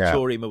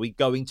auditorium are we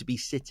going to be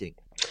sitting?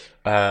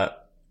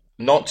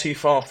 Not too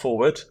far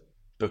forward,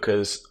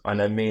 because I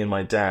know me and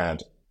my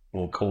dad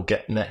will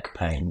get neck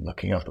pain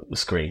looking up at the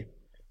screen,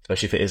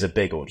 especially if it is a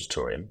big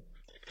auditorium.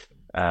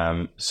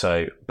 But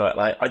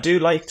I do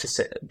like to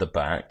sit at the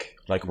back,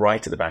 like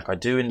right at the back. I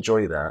do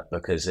enjoy that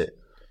because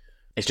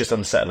it's just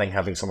unsettling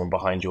having someone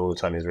behind you all the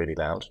time is really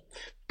loud.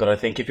 But I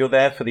think if you're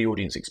there for the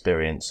audience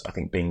experience, I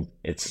think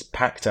it's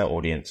packed out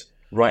audience,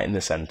 right in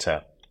the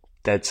centre,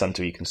 dead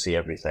centre, you can see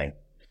everything.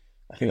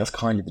 I think that's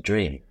kind of the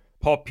dream.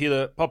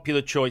 Popular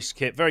choice,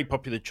 Kit. Very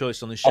popular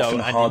choice on the show.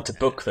 Often hard to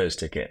book those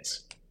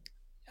tickets.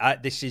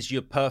 This is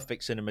your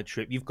perfect cinema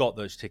trip. You've got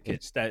those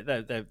tickets.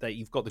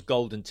 You've got the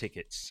golden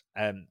tickets.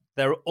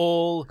 They're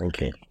all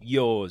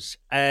yours.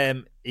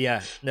 No,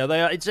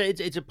 they are.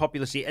 It's a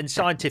popular seat, and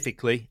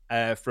scientifically,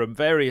 from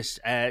various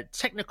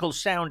technical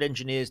sound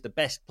engineers, the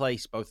best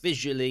place both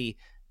visually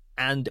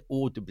and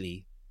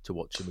audibly to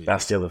watch a movie.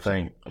 That's the other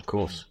thing, of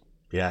course.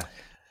 Yeah.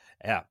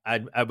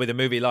 And with a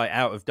movie like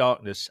Out of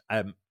Darkness,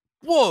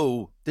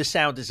 whoa, the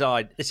sound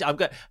design.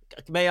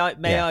 May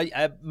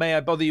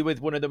I bother you with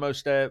one of the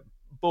most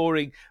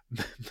boring,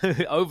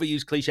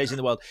 overused cliches in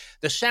the world?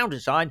 The sound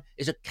design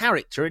is a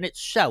character in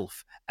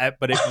itself,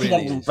 but it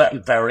really is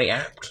very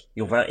apt.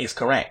 It's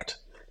correct.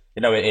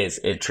 It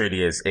is. It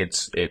truly is.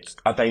 It's.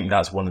 I think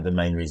that's one of the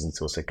main reasons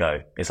to also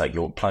go. It's like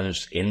you're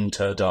plunged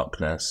into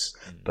darkness,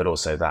 but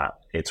also that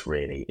it's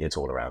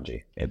all around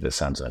you. The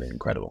sound design is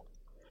incredible.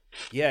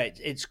 Yeah,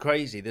 it's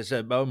crazy. There's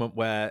a moment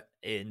where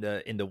in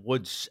the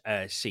woods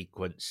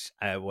sequence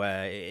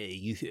where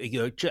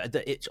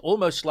it's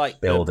almost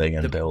like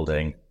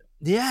building.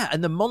 Yeah,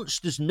 and the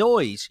monster's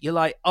noise. You're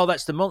like, oh,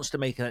 that's the monster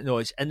making that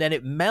noise, and then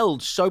it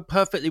melds so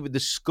perfectly with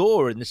the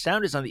score and the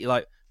sound design that you're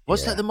like,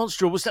 was that the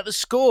monster or was that the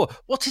score?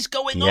 What is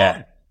going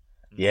on?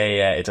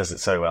 Yeah. It does it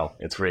so well.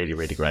 It's really,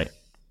 really great.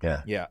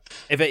 Yeah.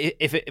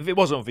 If it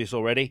wasn't obvious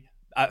already.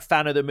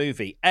 Fan of the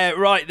movie.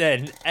 Right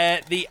then,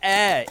 the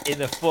air in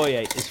the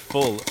foyer is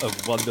full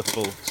of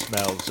wonderful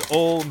smells.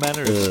 All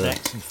manner of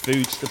snacks and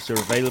foodstuffs are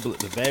available at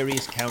the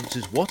various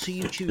counters. What are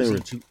you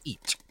choosing to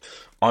eat?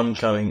 I'm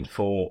going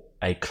for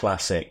a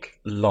classic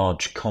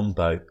large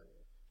combo,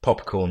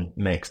 popcorn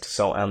mixed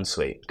salt and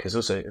sweet, because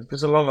also if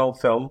it's a long old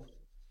film,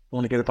 I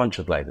want to get a bunch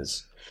of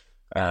flavours.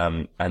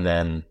 And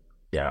then,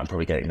 I'm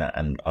probably getting that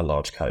and a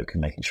large Coke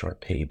and making sure I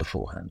pee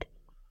beforehand.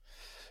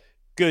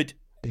 Good.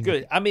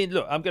 Good. I mean,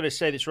 look, I'm going to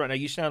say this right now.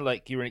 You sound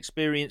like you're an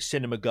experienced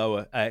cinema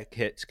goer,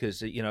 Kit, because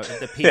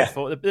the P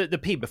before the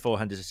P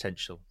beforehand is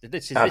essential.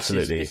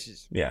 Absolutely. This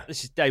is yeah.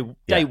 This is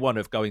day one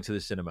of going to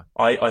the cinema.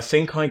 I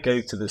think I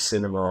go to the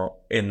cinema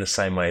in the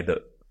same way that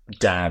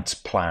dads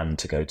plan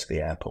to go to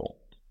the airport.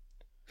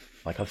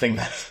 Like, I think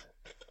that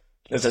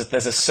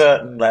there's a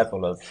certain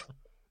level of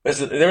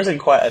there isn't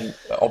quite an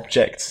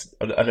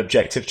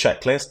objective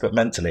checklist, but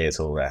mentally it's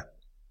all there.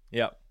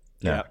 Yeah.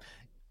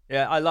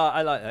 I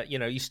like that.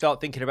 You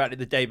start thinking about it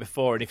the day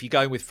before, and if you're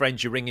going with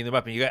friends, you're ringing them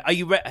up, and you go, "Are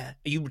you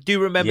you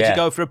do remember to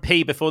go for a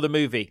pee before the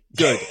movie?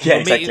 Good. Yeah,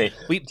 exactly.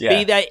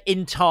 Be there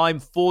in time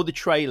for the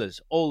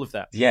trailers. All of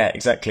that. Yeah,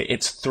 exactly.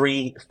 It's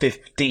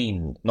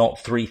 3:15, not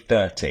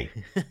 3:30.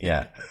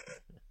 Yeah.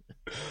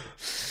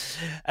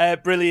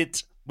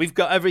 Brilliant. We've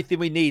got everything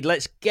we need.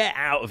 Let's get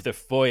out of the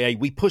foyer.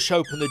 We push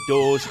open the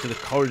doors to the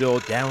corridor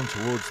down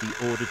towards the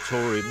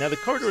auditorium. Now, the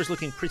corridor is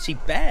looking pretty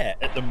bare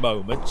at the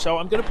moment, so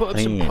I'm going to put up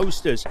some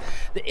posters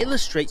that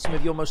illustrate some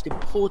of your most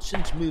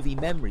important movie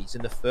memories.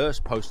 And the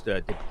first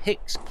poster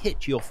depicts,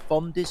 Kit, your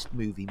fondest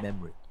movie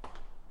memory.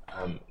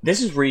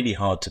 This is really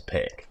hard to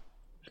pick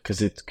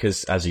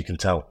because, as you can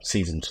tell,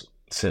 seasoned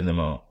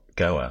cinema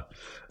goer.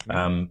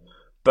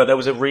 But there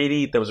was a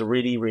really,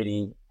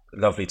 really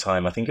lovely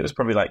time. I think it was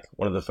probably like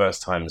one of the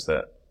first times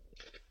that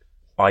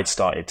I'd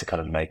started to kind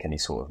of make any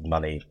sort of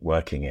money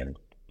working in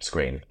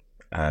screen.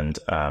 And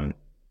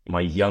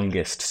my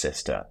youngest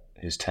sister,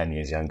 who's 10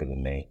 years younger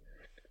than me,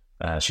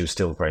 she was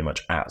still very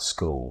much at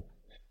school.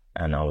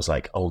 And I was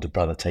like, older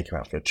brother, take her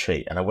out for a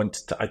treat. And I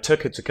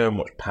took her to go and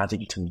watch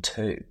Paddington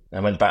 2. I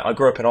went back. I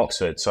grew up in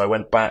Oxford, so I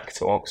went back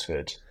to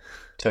Oxford,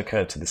 took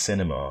her to the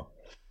cinema,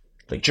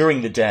 like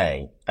during the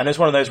day. And it's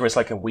one of those where it's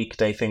like a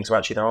weekday thing, so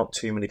actually there aren't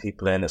too many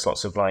people in. It's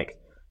lots of like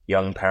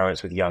young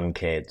parents with young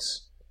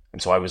kids.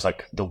 And so I was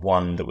like the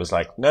one that was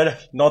like, no,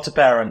 not a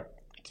parent,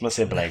 it's my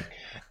sibling.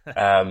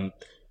 But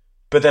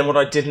then what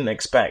I didn't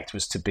expect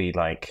was to be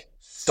like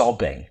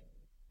sobbing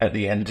at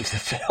the end of the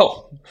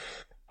film.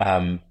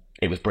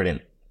 It was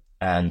brilliant.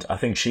 And I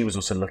think she was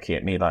also looking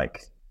at me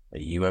like, are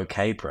you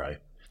okay, bro?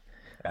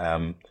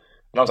 And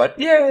I was like,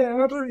 yeah,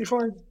 absolutely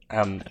fine.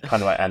 Kind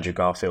of like Andrew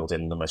Garfield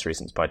in the most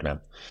recent Spider-Man.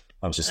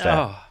 I was just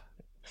there.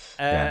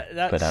 I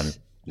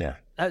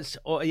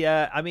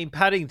mean,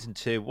 Paddington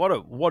 2.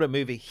 What a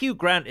movie! Hugh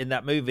Grant in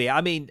that movie.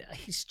 I mean,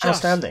 he's just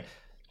outstanding.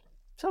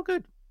 So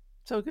good.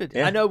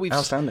 Yeah, I know we've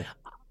outstanding.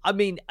 I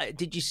mean,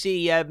 did you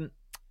see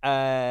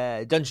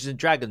Dungeons and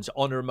Dragons: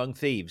 Honor Among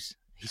Thieves?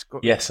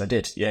 Yes, I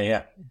did.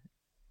 Yeah.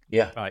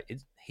 Right,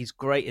 he's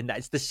great in that.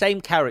 It's the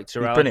same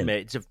character, I'll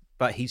admit,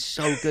 but he's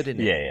so good in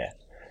it. Yeah.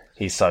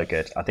 He's so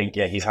good. I think,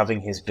 he's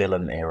having his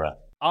villain era.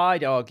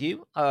 I'd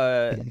argue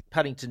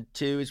Paddington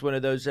 2 is one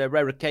of those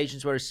rare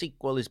occasions where a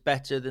sequel is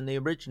better than the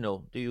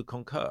original. Do you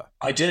concur?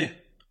 I do.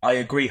 I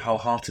agree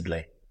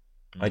wholeheartedly.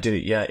 I do.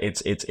 Yeah,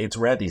 it's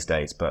rare these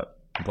days, but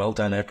well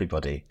done,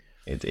 everybody.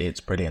 It's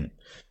brilliant.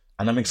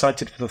 And I'm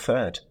excited for the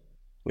third,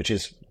 which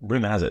is,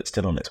 rumour has it,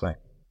 still on its way.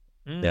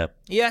 Yeah.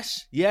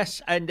 Yes.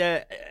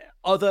 And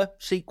other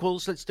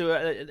sequels, let's do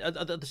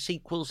other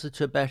sequels that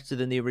are better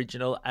than the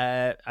original.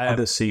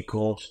 Other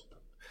sequels.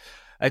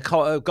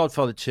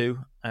 Godfather 2,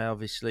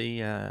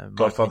 obviously.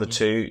 Godfather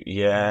 2,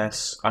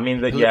 yes. I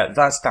mean,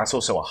 that's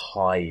also a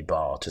high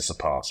bar to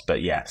surpass,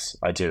 but yes,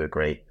 I do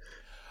agree.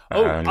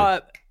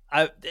 Give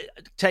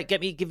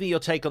me your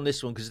take on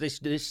this one, because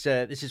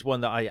this is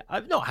one that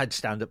I've not had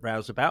stand-up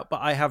rows about,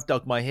 but I have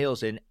dug my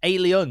heels in.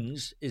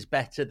 Aliens is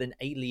better than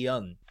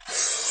Alien.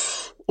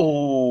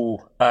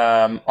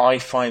 I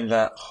find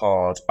that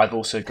hard. I've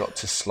also got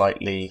to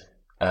slightly...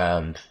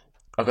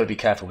 I've got to be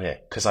careful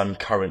here, because I'm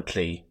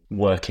currently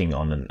working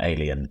on an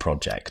Alien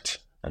project,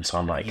 and so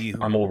I'm like,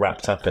 I'm all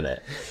wrapped up in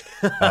it.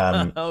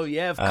 Oh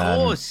yeah, of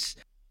course.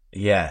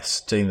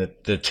 Yes, doing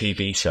the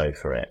TV show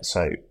for it.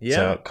 So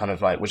kind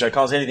of like, which I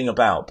can't say anything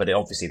about, but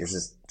obviously this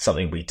is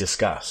something we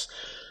discuss.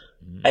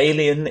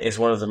 Alien is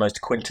one of the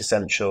most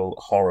quintessential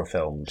horror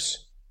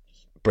films,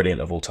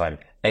 brilliant, of all time.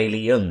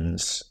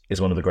 Aliens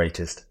is one of the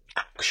greatest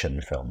action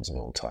films of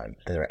all time.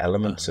 There are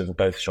elements of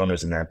both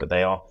genres in there, but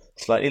they are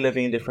slightly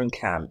living in different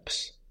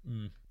camps.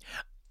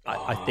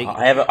 I think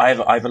I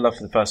have a love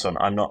for the first one.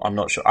 I'm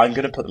not sure. I'm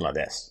going to put them like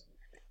this,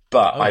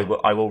 but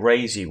I will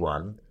raise you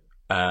one.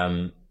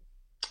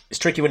 It's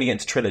tricky when you get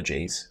into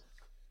trilogies.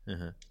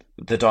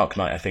 The Dark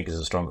Knight, I think, is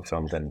a stronger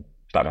film than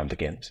Batman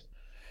Begins.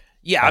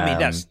 Yeah, I mean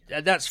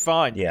that's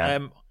fine. Yeah,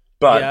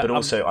 but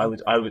also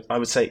I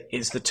would say,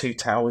 is The Two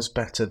Towers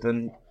better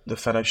than The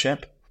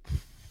Fellowship?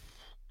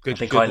 I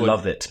think I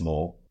love it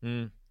more.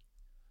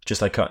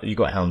 Just like you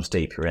got Helm's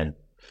Deep, you're in.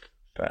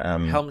 But,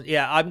 I'm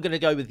going to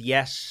go with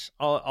yes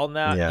on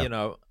that.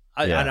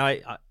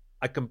 Yeah.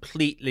 I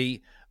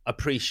completely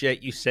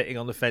appreciate you sitting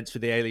on the fence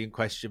with the Alien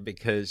question,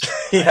 because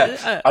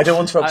I don't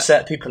want to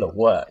upset people at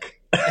work.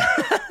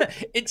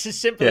 It's as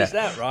simple as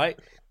that, right?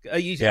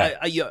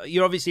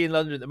 You're obviously in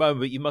London at the moment,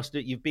 but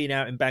you've been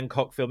out in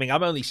Bangkok filming.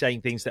 I'm only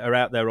saying things that are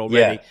out there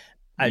already.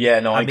 I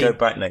go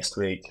back next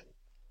week.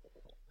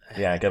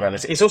 Yeah, go around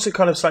this. It's also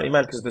kind of slightly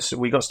mad because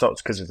we got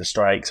stopped because of the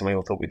strikes, and we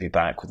all thought we'd be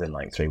back within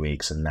like 3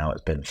 weeks, and now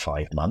it's been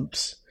 5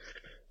 months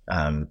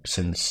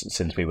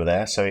since we were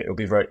there. So it'll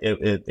be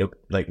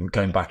like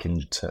going back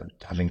into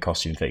having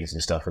costume fittings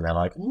and stuff, and they're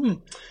like,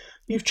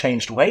 "You've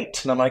changed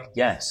weight," and I'm like,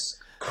 "Yes,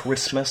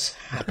 Christmas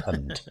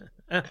happened."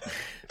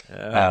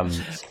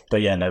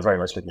 But yeah, no, very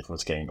much looking forward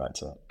to getting back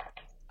to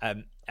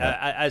it.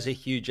 As a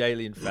huge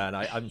Alien fan,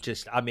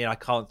 I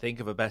can't think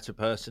of a better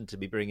person to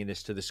be bringing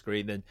this to the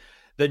screen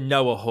than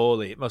Noah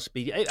Hawley. It must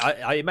be.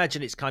 I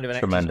imagine it's kind of an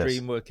actor's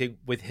dream working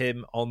with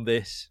him on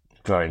this.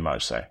 Very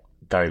much so.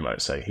 Very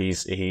much so.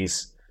 He's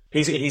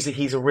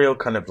a real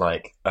kind of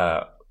like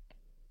I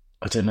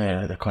don't know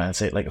how to quite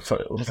say it,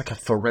 almost like a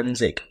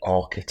forensic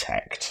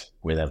architect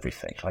with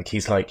everything.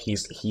 He's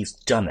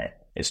done it.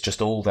 It's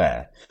just all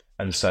there,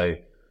 and so.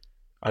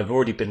 I've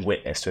already been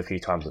witness to a few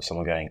times of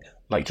someone going,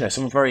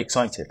 someone very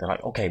excited. They're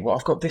like, okay, well,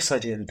 I've got this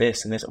idea and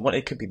this, well,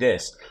 it could be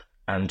this.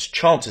 And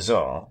chances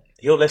are,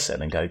 he'll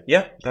listen and go,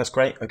 yeah, that's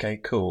great, okay,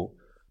 cool.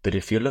 But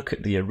if you look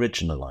at the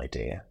original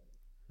idea,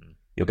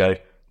 you'll go,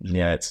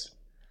 yeah, it's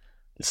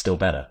still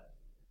better.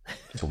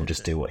 So we'll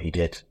just do what he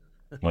did,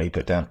 what he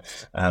put down.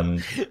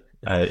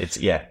 It's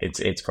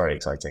very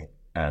exciting.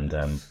 And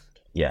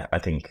I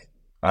think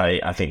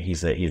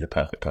he's the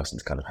perfect person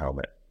to kind of helm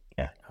it.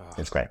 Yeah,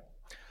 it's great.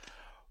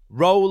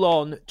 Roll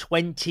on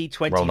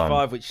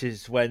 2025, which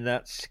is when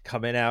that's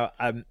coming out.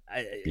 The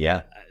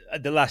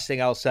last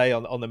thing I'll say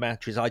on the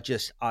matter is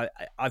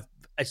I've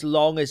as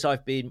long as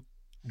I've been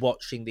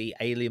watching the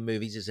Alien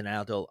movies as an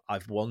adult,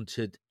 I've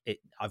wanted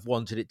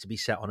it to be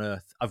set on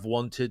Earth. I've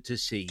wanted to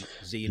see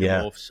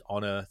xenomorphs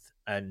on Earth,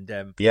 and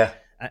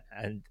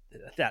and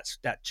that's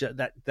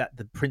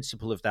the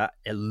principle of that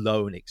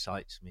alone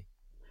excites me.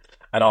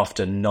 And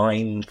after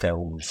 9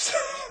 films,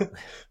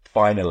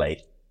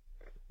 finally.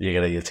 You're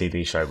going to get a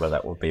TV show where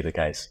that would be the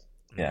case.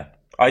 Yeah.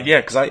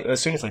 Because as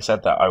soon as I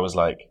said that, I was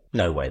like,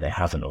 no way, they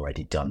haven't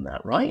already done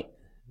that, right?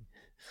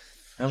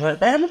 I was like,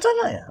 they haven't done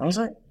that yet. I was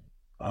like,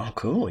 oh,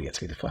 cool, you get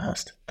to be the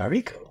first.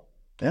 Very cool.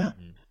 Yeah.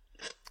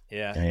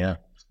 Yeah.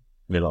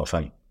 Be a lot of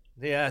fun.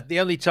 Yeah,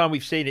 the only time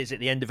we've seen it is at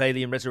the end of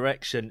Alien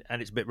Resurrection,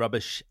 and it's a bit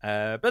rubbish.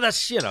 But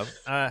that's,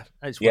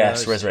 it's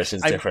yes,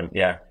 Resurrection's different,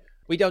 yeah.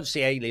 We don't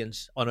see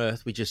aliens on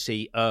Earth. We just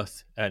see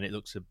Earth, and it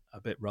looks a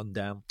bit run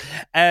down.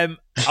 I'm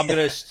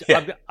gonna.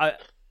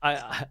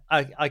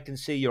 I can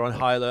see you're on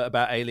high alert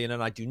about Alien,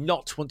 and I do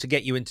not want to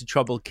get you into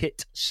trouble,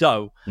 Kit.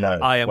 So no,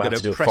 I am going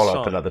to do a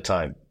follow up another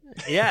time.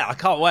 Yeah, I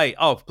can't wait.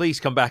 Oh,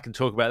 please come back and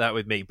talk about that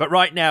with me. But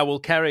right now, we'll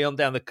carry on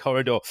down the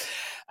corridor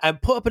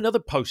and put up another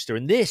poster.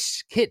 And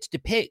this, Kit,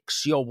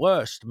 depicts your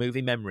worst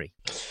movie memory.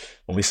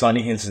 Well, we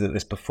slightly hinted at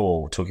this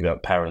before, talking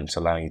about parents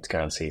allowing you to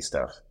go and see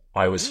stuff.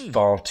 I was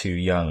far too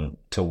young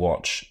to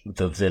watch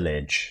The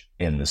Village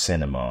in the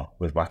cinema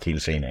with Joaquin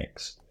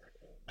Phoenix.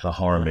 It's a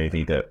horror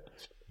movie that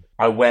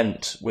I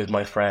went with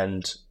my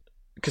friend,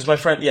 because my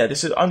friend, I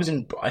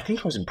think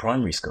I was in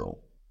primary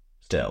school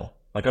still.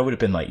 I would have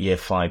been year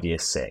 5, year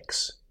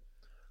 6.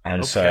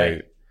 And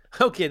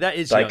okay, that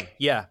is young.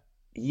 Yeah.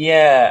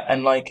 Yeah,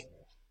 and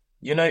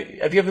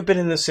have you ever been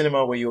in the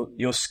cinema where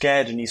you're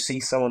scared and you see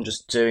someone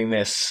just doing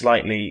this,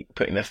 slightly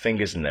putting their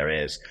fingers in their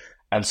ears?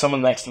 And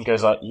someone next to them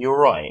goes "You're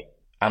right,"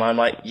 and I'm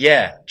like,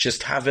 "Yeah,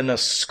 just having a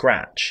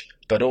scratch,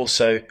 but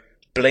also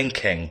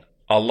blinking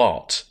a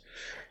lot,"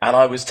 and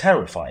I was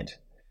terrified.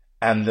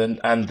 And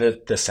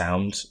the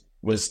sound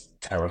was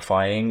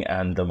terrifying,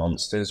 and the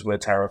monsters were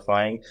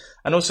terrifying.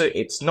 And also,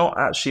 it's not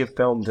actually a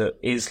film that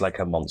is like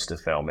a monster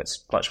film.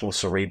 It's much more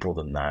cerebral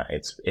than that.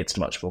 It's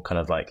much more kind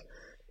of like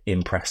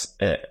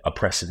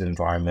oppressive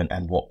environment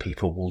and what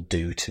people will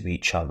do to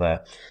each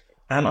other.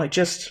 And I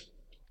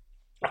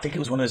think it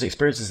was one of those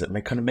experiences that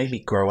kind of made me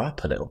grow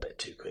up a little bit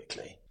too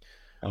quickly.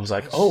 I was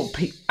like, oh,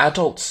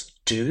 adults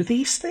do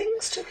these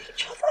things to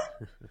each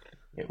other?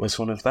 It was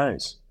one of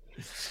those.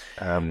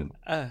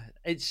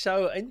 It's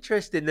so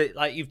interesting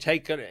that you've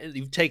taken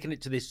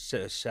it to this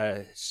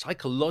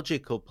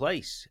psychological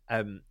place.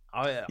 I'm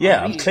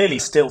clearly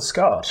still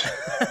scarred.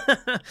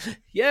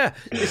 Yeah,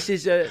 this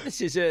is a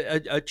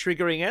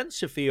triggering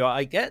answer for you.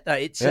 I get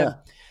that. It's.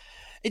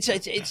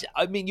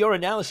 I mean, your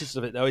analysis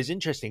of it though is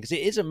interesting because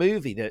it is a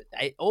movie that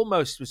it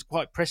almost was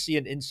quite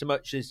prescient in so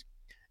much as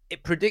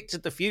it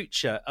predicted the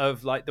future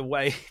of the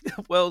way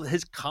the world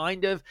has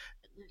kind of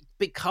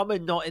become,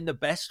 and not in the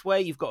best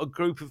way. You've got a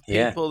group of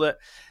people that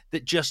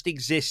just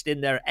exist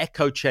in their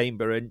echo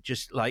chamber and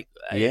just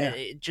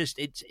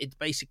it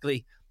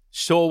basically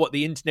saw what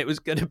the internet was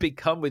going to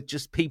become with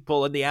just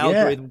people and the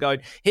algorithm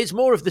going, here's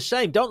more of the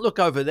same. Don't look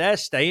over there.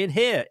 Stay in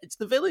here. It's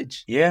The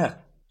Village. Yeah.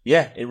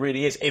 Yeah, it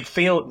really is. It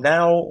feels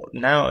now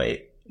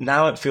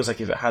it feels like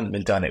if it hadn't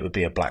been done, it would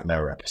be a Black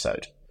Mirror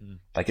episode.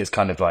 It's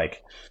kind of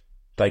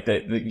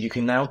you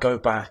can now go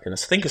back, and I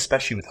think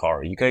especially with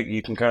horror, you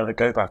can kind of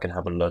go back and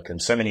have a look.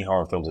 And so many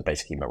horror films are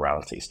basically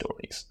morality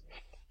stories.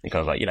 You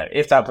kind of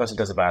if that person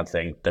does a bad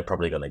thing, they're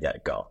probably going to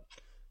get got.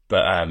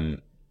 But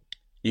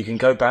you can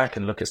go back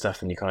and look at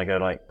stuff, and you kind of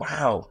go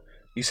wow,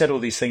 you said all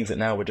these things that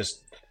now we're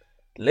just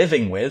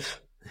living with.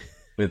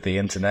 with the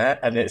internet,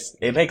 and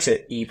it makes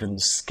it even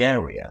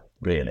scarier,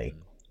 really.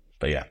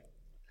 But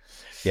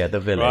yeah, The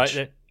Village.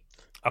 Right.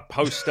 A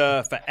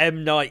poster for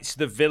M. Night's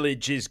The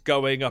Village is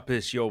going up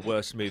as your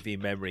worst movie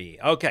memory.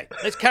 Okay,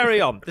 let's carry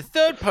on. The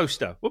third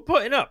poster we're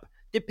putting up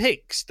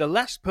depicts the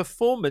last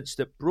performance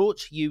that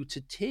brought you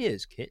to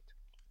tears, Kit.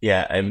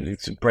 Yeah, and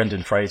it's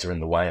Brendan Fraser in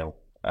The Whale.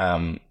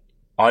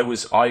 I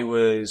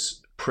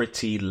was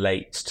pretty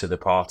late to the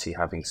party,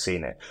 having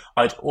seen it.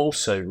 I'd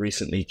also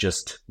recently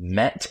just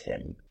met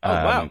him. Oh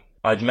wow!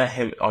 I'd met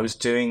him. I was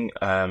doing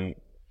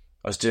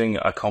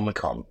a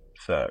Comic-Con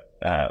for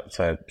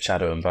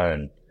Shadow and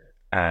Bone,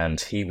 and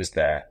he was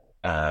there.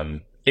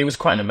 It was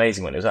quite an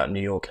amazing one. It was out in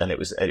New York, and it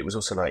was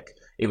also like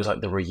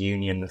the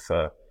reunion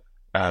for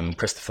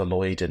Christopher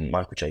Lloyd and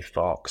Michael J.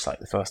 Fox, like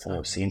the first time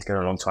I've seen together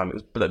in a long time.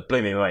 It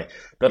blew me away.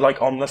 But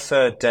like on the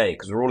third day,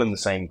 because we're all in the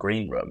same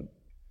green room,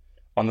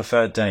 on the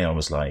third day I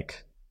was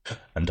like,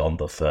 and on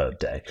the third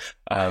day,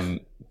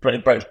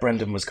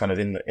 Brendan was kind of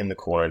in the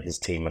corner, and his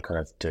team are kind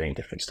of doing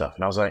different stuff,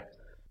 and I was like,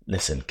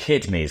 listen,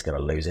 kid me is going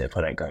to lose it if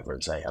I don't go over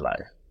and say hello,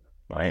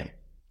 right?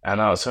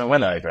 So I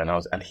went over,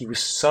 and he was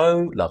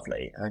so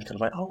lovely, and kind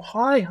of like, oh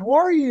hi, how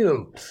are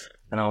you?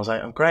 And I was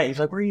like, I'm great. He's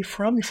like, where are you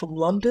from? You from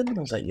London? And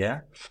I was like,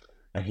 yeah.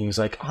 And he was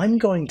like, I'm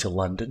going to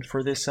London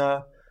for this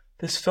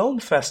film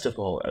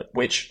festival,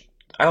 which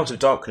Out of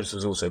Darkness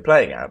was also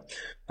playing at.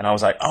 And I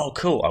was like, oh,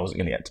 cool. I wasn't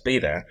going to get to be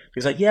there. He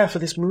was like, yeah, for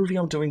this movie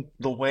I'm doing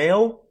The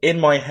Whale. In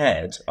my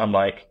head, I'm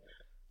like,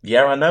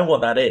 yeah, I know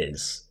what that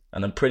is.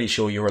 And I'm pretty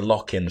sure you're a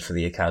lock-in for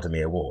the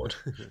Academy Award.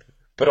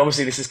 But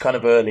obviously this is kind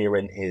of earlier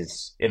in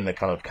the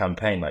kind of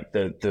campaign. Like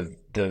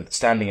the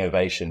standing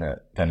ovation at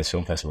Venice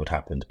Film Festival had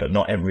happened, but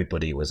not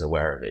everybody was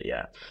aware of it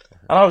yet.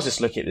 And I was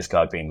just looking at this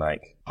guy being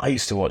like, I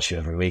used to watch you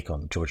every week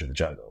on George of the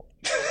Jungle.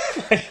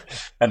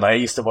 And I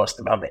used to watch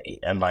The Mummy,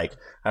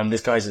 and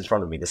this guy's in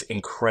front of me, this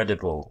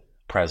incredible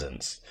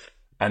presence.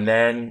 And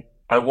then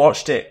I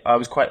watched it. I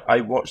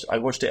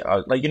watched it.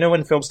 Like, you know,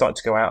 when films start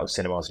to go out of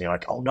cinemas and you're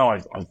like, oh no,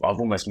 I've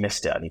almost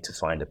missed it. I need to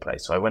find a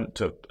place. So I went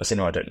to a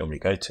cinema I don't normally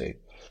go to,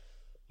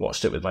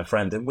 watched it with my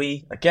friend, and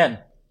we again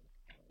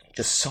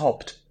just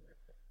sobbed.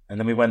 And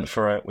then we went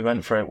for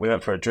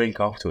a drink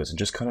afterwards and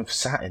just kind of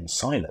sat in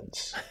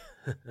silence.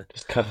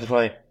 Just kind of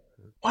like,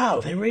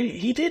 wow,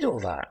 he did all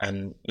that,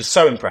 and it was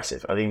so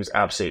impressive. I think it was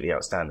absolutely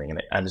outstanding,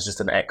 and it's just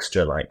an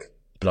extra like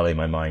blowing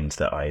my mind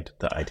that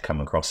I'd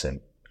come across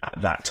him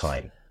at that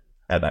time,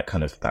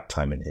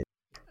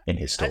 in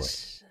his story.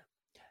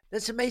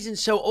 That's amazing.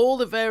 So all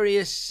the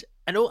various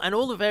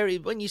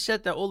when you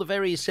said that, all the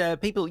various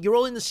people, you're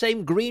all in the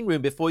same green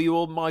room before you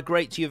all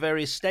migrate to your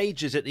various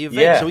stages at the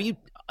event. Yeah. So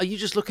are you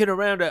just looking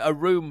around at a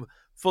room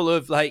full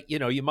of, like, you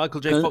know, your Michael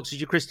J. Foxes,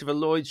 your Christopher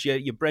Lloyds,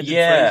 your Brendan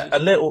Frasers?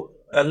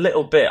 A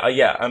little bit.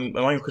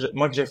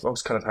 Michael J.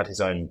 Fox kind of had his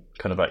own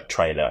kind of like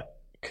trailer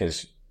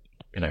because,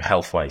 you know,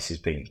 health-wise he's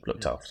being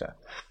looked after.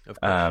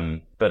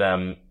 But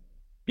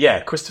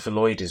Christopher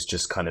Lloyd is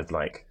just kind of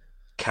like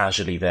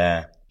casually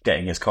there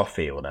getting his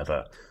coffee or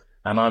whatever.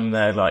 And I'm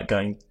there like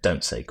going,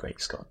 don't say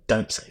Great Scott,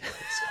 don't say Great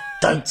Scott,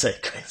 don't say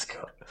Great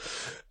Scott.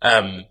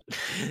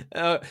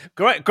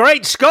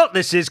 Great Scott,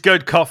 this is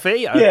good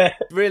coffee. Yeah.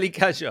 Really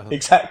casual.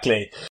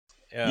 Exactly.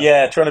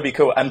 Yeah, trying to be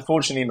cool.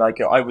 Unfortunately,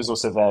 like, I was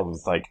also there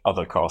with like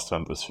other cast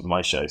members from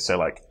my show, so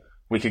like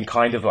we can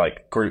kind of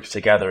like group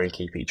together and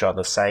keep each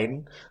other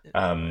sane.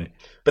 But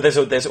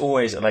there's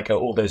always, like, at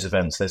all those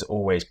events, there's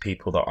always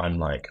people that I'm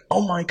like,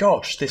 oh my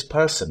gosh, this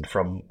person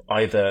from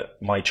either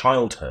my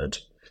childhood,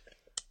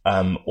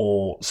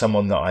 or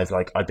someone that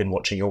I've been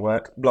watching your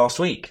work last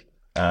week.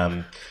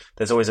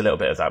 There's always a little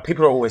bit of that.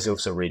 People are always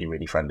also really,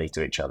 really friendly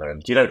to each other,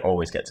 and you don't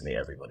always get to meet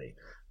everybody.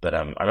 But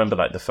I remember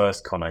like the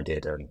first con I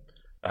did, and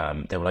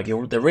they were like,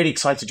 they're really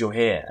excited you're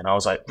here. And I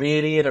was like,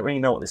 really? I don't really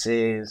know what this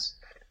is.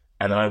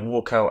 And then I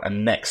walk out,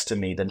 and next to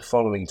me, then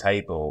following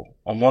table,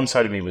 on one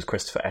side of me was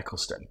Christopher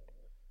Eccleston.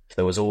 So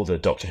there was all the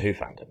Doctor Who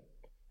fandom.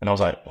 And I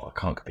was like, well, I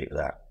can't compete with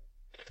that.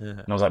 Yeah.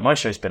 And I was like, my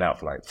show's been out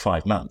for like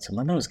 5 months, and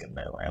no one's going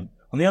to know who I am.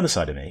 On the other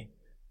side of me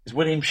is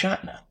William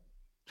Shatner.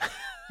 And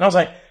I was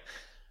like,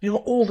 you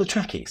got all the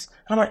Trekkies.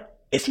 And I'm like,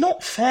 it's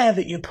not fair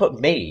that you put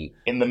me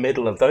in the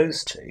middle of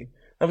those two.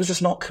 That was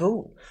just not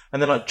cool.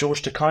 And then like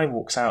George Takei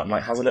walks out and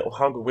like has a little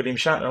hug with William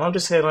Shatner, and I'm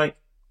just here like,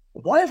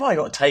 why have I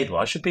got a table?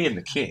 I should be in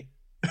the queue.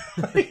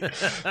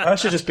 I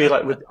should just be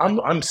like,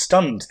 I'm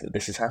stunned that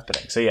this is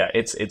happening. So yeah,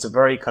 it's a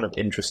very kind of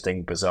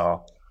interesting,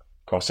 bizarre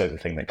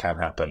crossover thing that can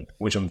happen,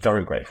 which I'm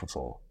very grateful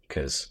for,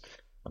 because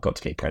I've got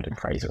to meet Brendan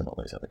Fraser and all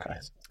those other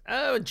guys.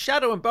 Oh, and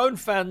Shadow and Bone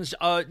fans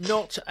are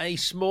not a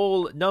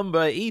small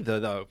number either,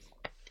 though.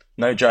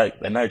 No joke.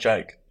 They're no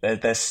joke.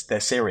 They're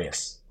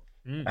serious,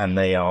 and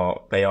they are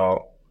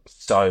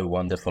so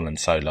wonderful and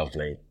so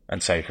lovely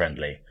and so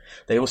friendly.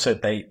 They also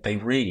they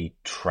really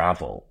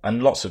travel,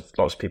 and lots of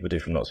people do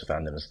from lots of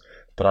fandoms.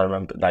 But I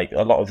remember, like,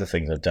 a lot of the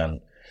things I've done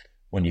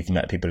when you've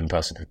met people in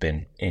person have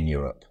been in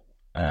Europe.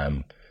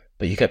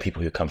 But you get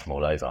people who come from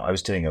all over. I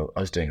was doing a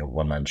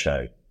one-man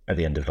show at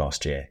the end of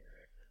last year,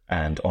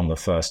 and on the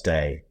first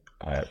day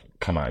I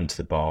come out into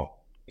the bar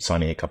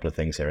signing a couple of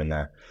things here and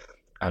there,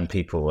 and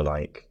people were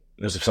like,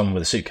 there was someone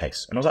with a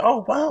suitcase, and I was like,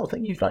 oh wow, I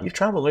think you've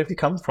travelled. Where have you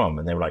come from?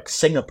 And they were like,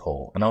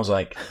 Singapore, and I was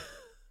like,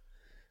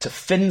 to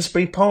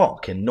Finsbury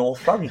Park in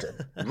North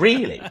London,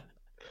 really?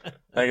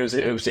 Like,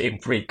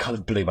 it really kind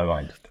of blew my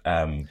mind.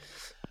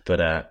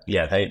 But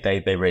yeah,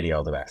 they really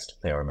are the best.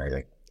 They are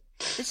amazing.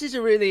 This is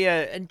a really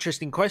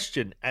interesting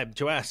question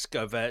to ask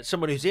of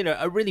someone who's in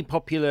a really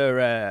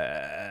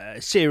popular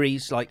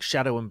series like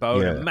Shadow and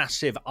Bone, a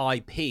massive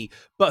IP,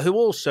 but who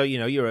also,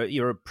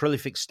 you're a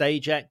prolific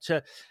stage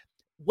actor.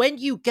 When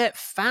you get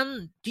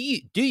do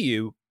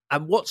you,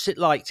 and what's it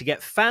like to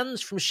get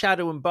fans from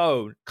Shadow and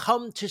Bone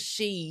come to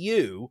see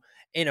you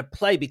in a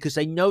play because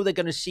they know they're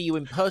going to see you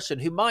in person,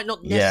 who might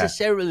not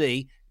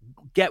necessarily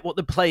get what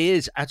the play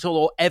is at all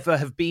or ever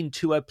have been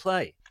to a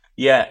play?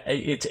 Yeah,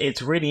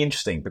 it's really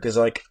interesting because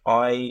like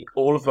I've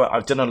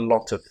done a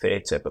lot of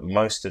theatre, but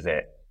most of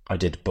it I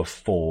did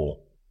before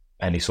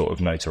any sort of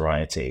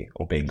notoriety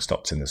or being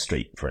stopped in the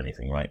street for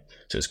anything, right?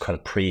 So it's kind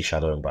of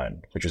pre-Shadow and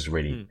Bone, which was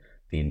really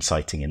the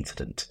inciting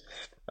incident.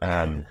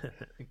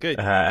 Good.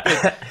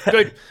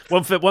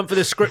 One for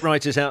the script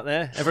writers out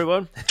there,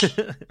 everyone.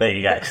 There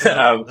you go.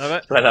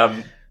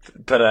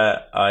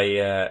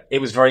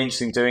 It was very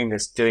interesting doing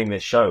this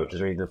show, which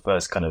was really the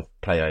first kind of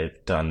play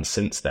I've done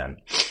since then.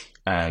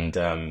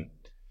 And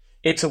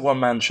it's a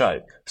one-man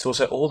show. So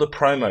also all the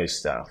promo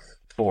stuff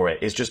for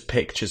it is just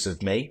pictures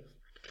of me.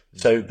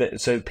 So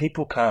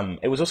people come.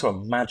 It was also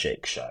a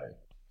magic show.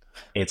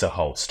 It's a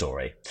whole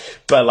story.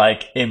 But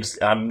like,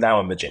 I'm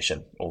now a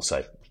magician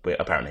also,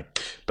 apparently.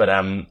 But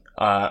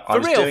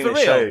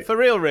for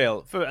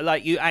real. For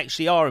like, you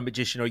actually are a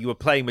magician, or you were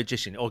playing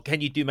magician, or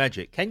can you do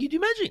magic? Can you do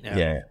magic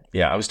now?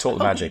 Yeah. I was taught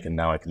magic, and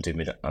now I can do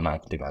magic.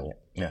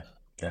 Yeah.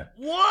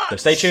 What? So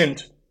stay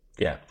tuned.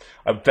 Yeah,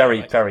 a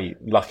very, very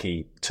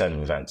lucky turn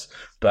of events.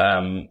 But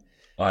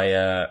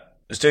I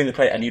was doing the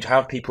play, and you'd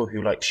have people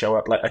who like show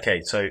up. Like,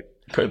 okay, so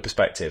put in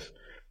perspective,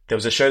 there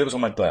was a show that was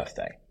on my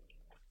birthday,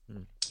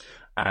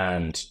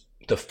 and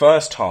the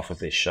first half of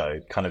this show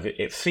kind of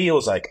it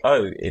feels like,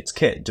 oh, it's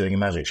Kit doing a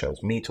magic show.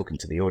 It's me talking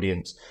to the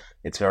audience.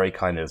 It's very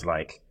kind of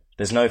like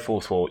there's no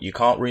forethought. You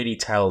can't really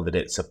tell that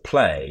it's a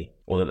play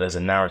or that there's a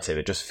narrative.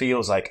 It just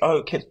feels like,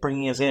 oh, Kit's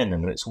bringing us in,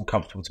 and it's all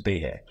comfortable to be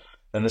here.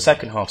 Then the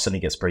second half suddenly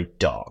gets very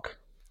dark,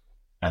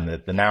 and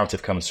the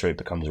narrative comes through, it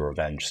becomes a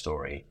revenge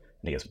story,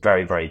 and it gets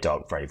very, very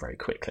dark very, very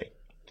quickly.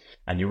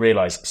 And you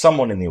realise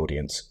someone in the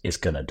audience is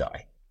going to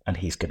die, and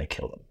he's going to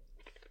kill them.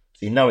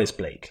 So you know it's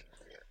bleak.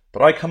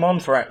 But I come on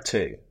for Act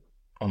 2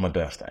 on my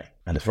birthday,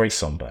 and it's very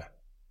sombre,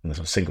 and there's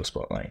a single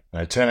spotlight,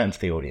 and I turn it into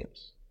the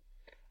audience,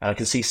 and I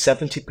can see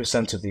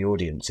 70% of the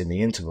audience in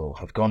the interval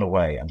have gone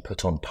away and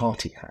put on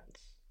party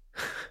hats,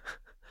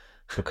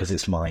 because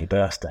it's my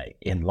birthday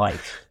in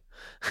life.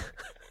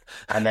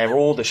 And they're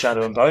all the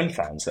Shadow and Bone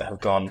fans that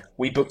have gone,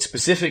 we booked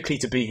specifically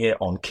to be here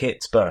on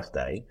Kit's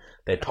birthday.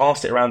 They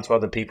passed it around to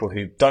other people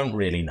who don't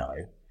really know,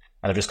 and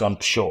have just gone,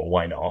 sure,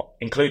 why not?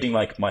 Including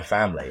like my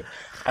family.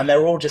 And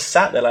they're all just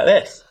sat there like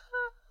this.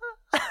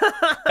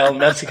 On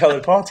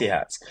multicolored party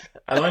hats.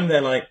 And I'm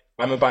there like,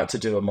 I'm about to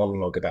do a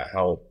monologue about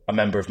how a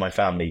member of my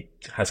family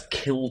has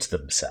killed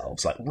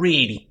themselves, like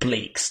really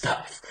bleak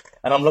stuff.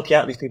 And I'm looking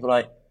at these people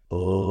like,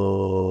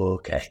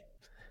 okay,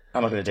 how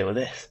am I going to deal with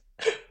this?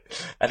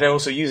 And they're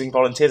also using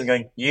volunteers and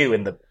going, you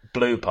in the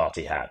blue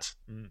party hat,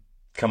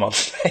 come on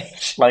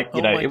stage. Like,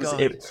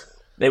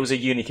 it was a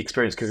unique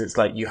experience because it's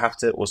like you have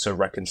to also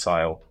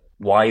reconcile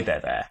why they're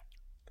there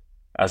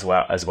as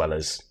well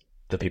as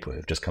the people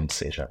who've just come to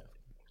see a show.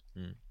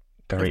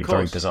 Very,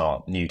 very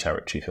bizarre new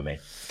territory for me.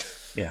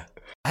 Yeah.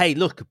 Hey,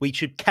 look, we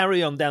should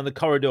carry on down the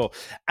corridor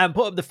and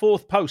put up the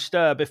fourth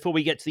poster before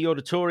we get to the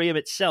auditorium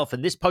itself.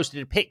 And this poster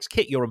depicts,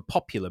 Kit, your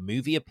unpopular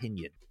movie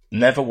opinion.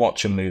 Never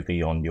watch a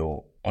movie on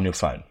your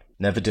phone.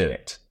 Never do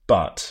it.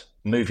 But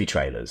movie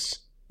trailers,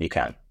 you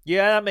can.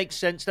 Yeah, that makes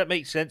sense.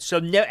 So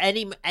no,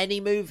 any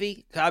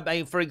movie. I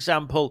mean, for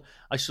example,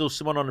 I saw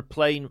someone on a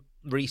plane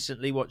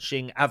recently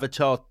watching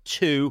Avatar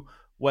 2,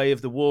 Way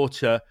of the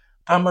Water.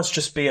 That must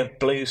just be a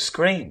blue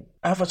screen.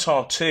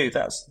 Avatar 2,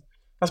 that's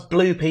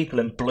blue people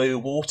in blue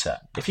water.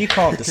 If you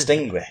can't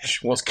distinguish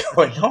what's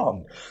going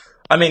on.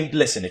 I mean,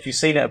 listen, if you've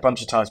seen it a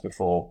bunch of times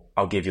before,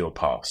 I'll give you a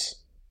pass.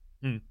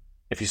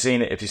 If you've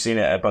seen it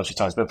a bunch of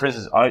times. But for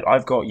instance,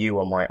 I've got you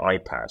on my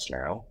iPad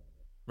now.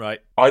 Right.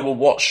 I will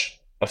watch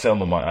a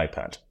film on my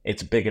iPad.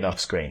 It's a big enough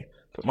screen.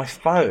 But my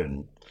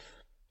phone,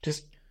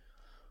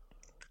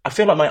 I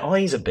feel like my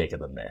eyes are bigger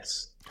than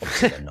this.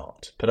 Obviously they're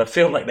not, but I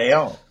feel like they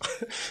are.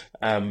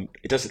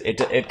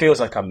 It feels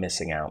like I'm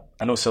missing out,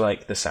 and also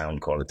like the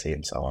sound quality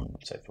and so on and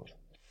so forth.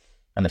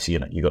 Unless you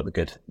got the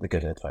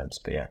good headphones.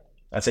 But yeah,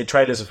 I'd say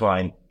trailers are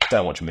fine.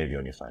 Don't watch a movie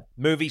on your phone.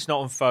 Movies not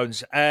on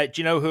phones. Do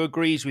you know who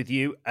agrees with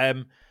you?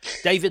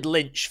 David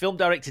Lynch, film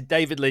director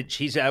David Lynch.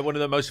 He's one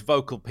of the most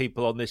vocal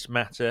people on this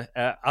matter.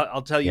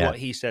 I'll tell you what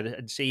he said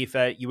and see if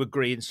you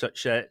agree in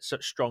such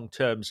strong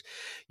terms.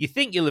 You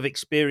think you'll have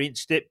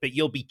experienced it, but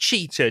you'll be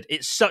cheated.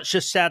 It's such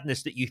a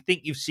sadness that you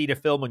think you've seen a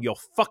film on your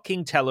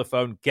fucking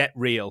telephone. Get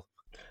real.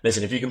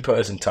 Listen, if you can put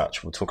us in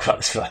touch, we'll talk about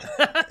this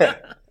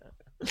further.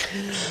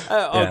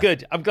 Oh,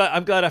 good. I'm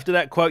glad after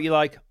that quote you're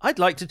like, I'd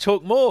like to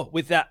talk more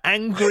with that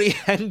angry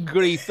film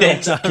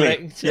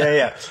director.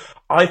 Yeah.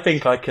 I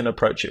think I can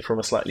approach it from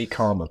a slightly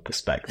calmer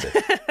perspective,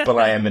 but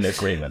I am in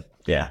agreement.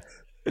 Yeah.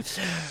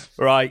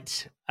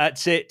 Right.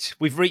 That's it.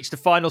 We've reached the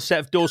final set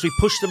of doors. We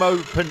push them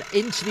open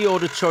into the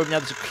auditorium. Now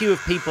there's a queue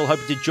of people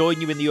hoping to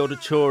join you in the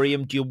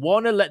auditorium. Do you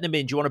want to let them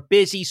in? Do you want a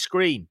busy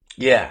screen?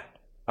 Yeah.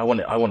 I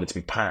want it to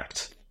be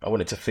packed. I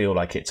want it to feel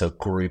like it's a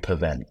group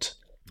event.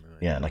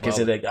 Yeah, like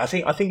I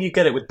think you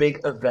get it with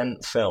big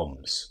event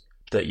films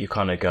that you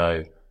kind of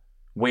go,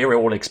 we're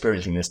all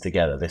experiencing this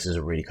together. This is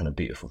a really kind of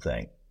beautiful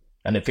thing,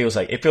 and it feels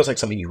like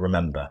something you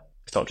remember.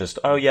 It's not just,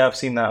 oh yeah, I've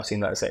seen that.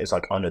 It's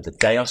like, I know the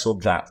day I saw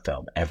that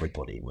film,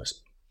 everybody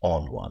was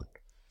on one.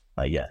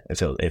 Yeah, it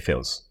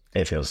feels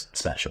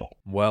special.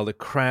 Well, the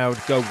crowd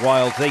go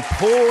wild. They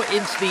pour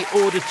into the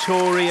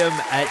auditorium.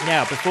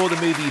 Now, before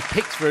the movie you've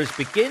picked for us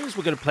begins,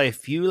 we're going to play a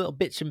few little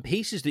bits and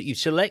pieces that you've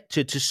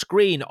selected to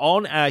screen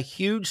on our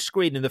huge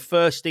screen. And the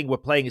first thing we're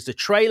playing is the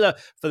trailer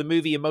for the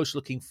movie you're most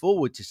looking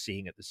forward to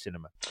seeing at the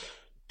cinema.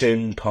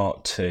 Dune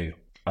Part 2.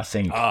 I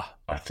think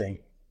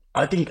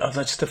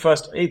that's the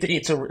first.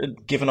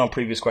 Given our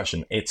previous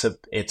question, it's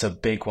a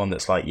big one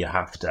that's like you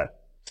have to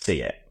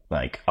see it,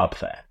 like up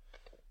there.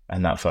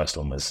 And that first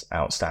one was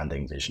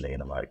outstanding visually,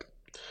 and I'm like,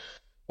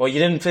 well, you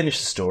didn't finish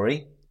the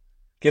story.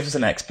 Give us the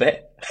next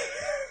bit.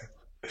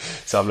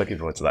 So I'm looking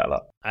forward to that a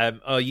lot.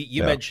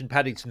 You mentioned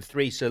Paddington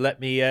 3, so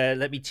let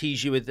me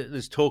tease you with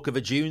there's talk of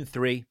a Dune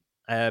 3.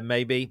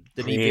 Maybe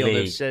Denis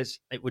Villeneuve says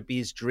it would be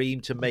his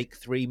dream to make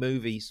 3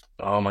 movies.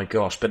 Oh my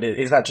gosh! But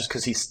is that just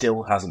because he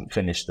still hasn't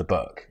finished the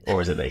book,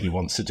 or is it that he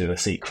wants to do a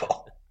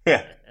sequel?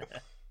 Yeah,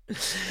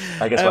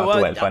 I guess we'll have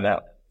to wait and find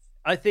out.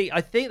 I think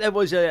there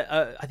was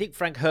I think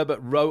Frank Herbert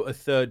wrote a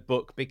 3rd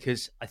book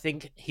because I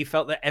think he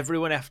felt that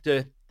everyone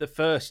after the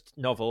first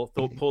novel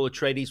thought Paul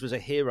Atreides was a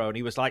hero, and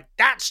he was like,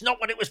 "That's not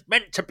what it was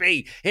meant to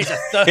be. Here's a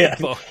 3rd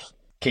book.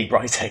 Keep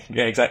writing."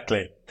 Yeah,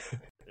 exactly.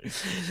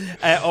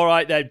 All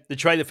right, then. The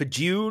trailer for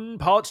Dune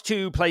Part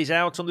 2 plays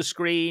out on the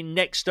screen.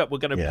 Next up, we're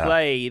going to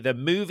play the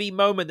movie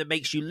moment that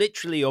makes you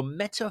literally or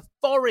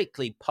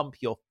metaphorically pump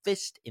your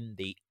fist in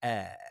the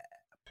air.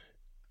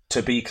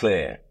 To be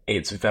clear,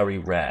 it's very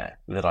rare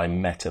that I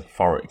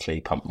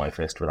metaphorically pump my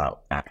fist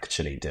without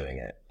actually doing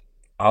it.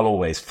 I'll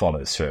always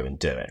follow through and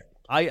do it.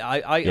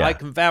 I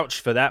can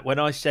vouch for that. When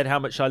I said how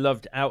much I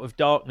loved Out of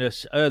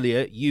Darkness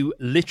earlier, you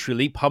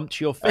literally pumped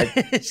your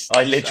fist.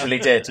 I literally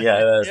did.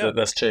 Yeah,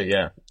 that's true.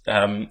 Yeah.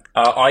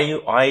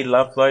 I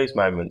love those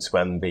moments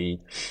when the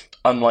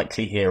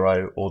unlikely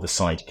hero or the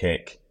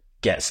sidekick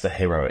gets the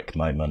heroic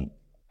moment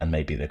and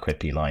maybe the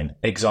quippy line.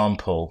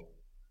 Example,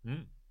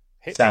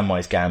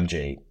 Samwise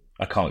Gamgee.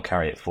 I can't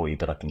carry it for you,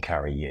 but I can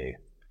carry you.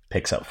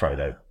 Picks up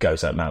Frodo,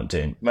 goes up Mount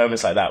Doom.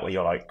 Moments like that where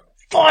you're like,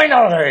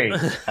 finally!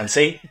 And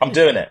see, I'm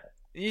doing it.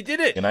 You did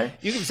it. You know?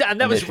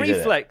 And that was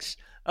reflex.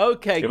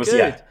 Okay,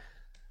 good.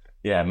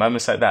 Yeah,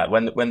 moments like that.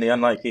 When the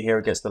unlikely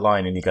hero gets the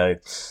line and you go,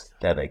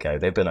 there they go.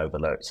 They've been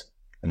overlooked.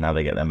 And now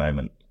they get their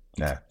moment.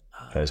 Yeah,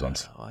 those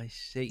ones. Oh, I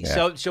see.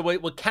 Yeah. So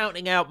we're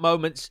counting out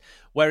moments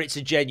where it's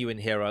a genuine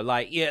hero.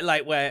 Like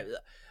where,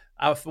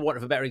 for want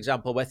of a better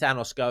example, where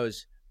Thanos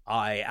goes,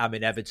 I am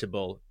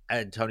inevitable.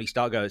 And Tony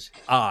Stark goes,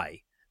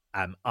 I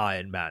am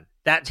Iron Man.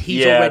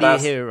 He's already a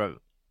hero.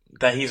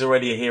 That he's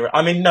already a hero.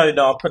 I mean, no,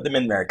 I'll put them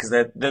in there because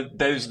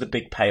those are the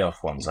big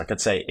payoff ones. Like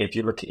I'd say, if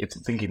you're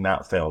thinking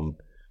that film,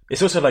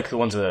 it's also like the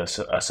ones that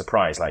are a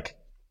surprise. Like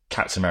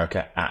Captain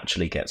America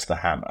actually gets the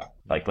hammer.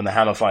 Like when the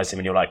hammer flies him,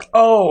 and you're like,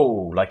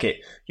 oh, like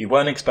you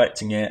weren't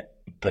expecting it,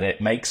 but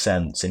it makes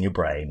sense in your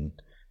brain.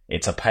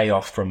 It's a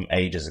payoff from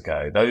ages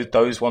ago.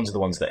 Those ones are the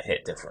ones that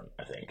hit different,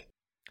 I think,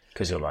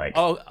 because you're like,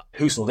 oh,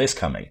 who saw this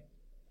coming?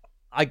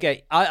 I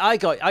get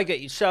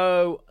you.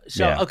 So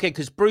okay,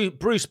 because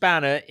Bruce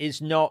Banner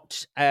is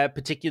not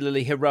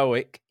particularly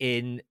heroic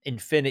in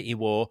Infinity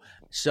War,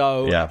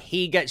 so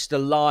he gets the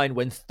line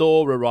when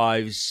Thor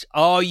arrives.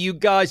 Oh, you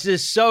guys are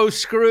so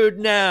screwed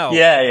now.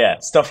 Yeah,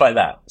 stuff like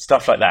that.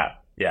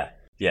 Yeah.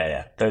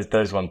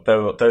 Those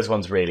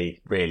ones really,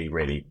 really,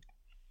 really,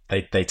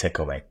 they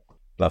tickle me.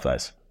 Love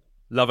those.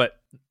 Love it.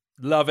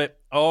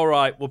 All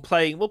right, we'll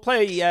play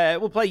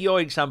your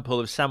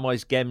example of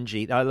Samwise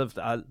Gamgee. I love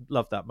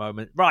that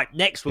moment. Right,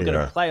 next we're going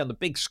to play on the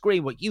big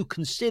screen what you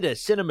consider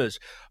cinema's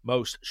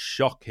most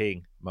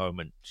shocking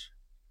moment.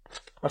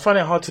 I find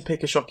it hard to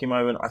pick a shocking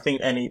moment. I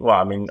think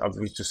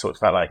we just talked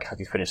about like, have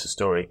you finished the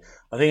story?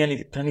 I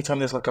think anytime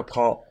there's like a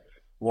part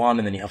 1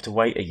 and then you have to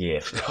wait a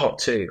year for part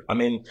 2. I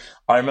mean,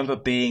 I remember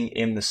being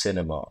in the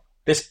cinema.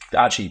 This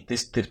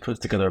puts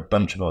together a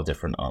bunch of our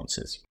different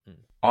answers.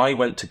 I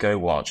went to go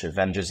watch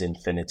Avengers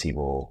Infinity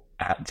War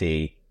at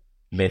the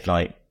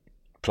midnight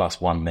plus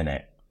 1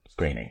 minute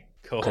screening.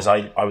 Cool. Because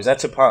I was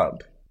at a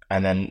pub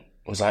and then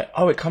was like,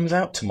 oh, it comes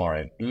out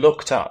tomorrow.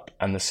 Looked up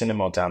and the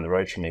cinema down the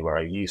road from me where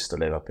I used to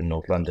live up in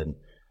North London,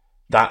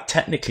 that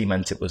technically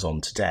meant it was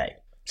on today.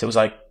 So it was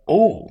like,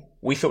 oh,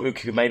 we thought we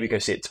could maybe go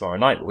see it tomorrow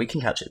night, but we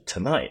can catch it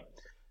tonight.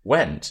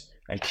 Went.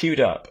 and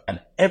queued up, and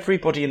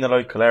everybody in the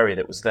local area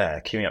that was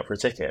there queuing up for a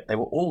ticket, they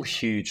were all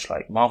huge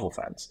like Marvel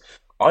fans.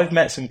 I've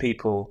met some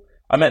people.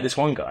 I met this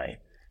one guy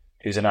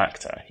who's an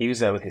actor. He was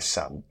there with his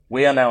son.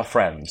 We are now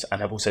friends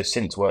and have also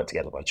since worked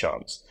together by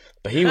chance.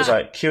 But he was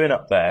like queuing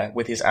up there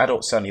with his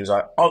adult son. He was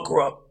like, I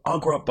grew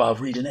up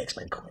reading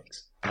X-Men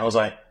comics. And I was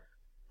like,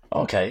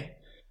 okay.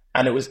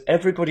 And it was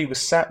everybody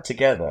was sat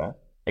together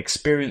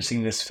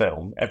experiencing this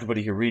film,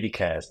 everybody who really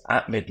cares,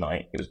 at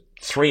midnight. It was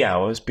 3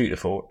 hours,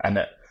 beautiful. And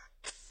at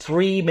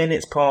 3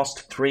 minutes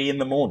past 3 in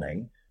the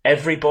morning,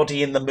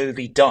 everybody in the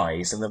movie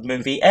dies and the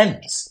movie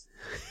ends.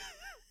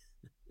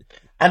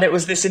 And it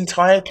was this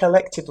entire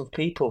collective of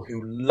people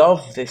who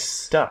love this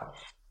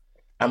stuff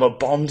and were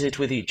bonded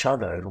with each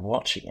other and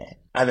watching it.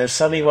 And then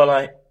suddenly we're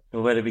like,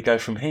 well, where do we go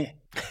from here?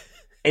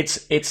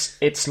 It's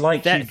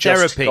like you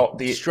just therapy. Got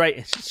the straight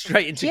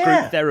into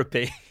group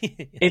therapy.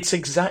 It's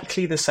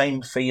exactly the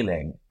same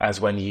feeling as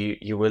when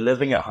you were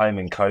living at home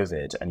in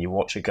COVID and you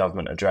watch a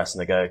government address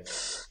and they go,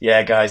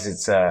 yeah, guys,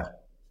 it's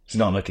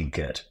not looking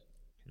good.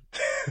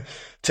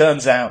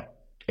 Turns out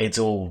it's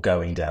all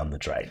going down the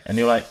drain. And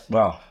you're like,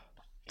 well,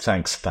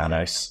 thanks,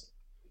 Thanos.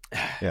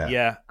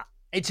 Yeah.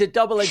 It's a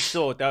double-edged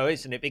sword, though,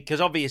 isn't it?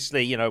 Because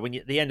obviously, you know,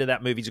 the end of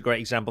that movie is a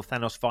great example.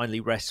 Thanos finally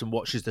rests and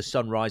watches the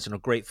sun rise on a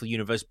grateful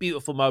universe.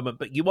 Beautiful moment.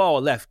 But you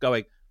are left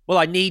going, well,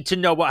 I need to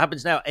know what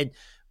happens now.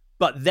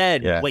 But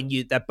then when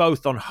they're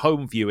both on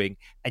home viewing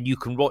and you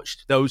can watch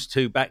those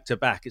two back to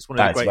back, it's one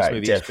of the greatest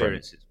movie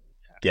experiences.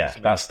 Yeah,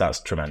 that's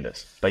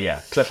tremendous. But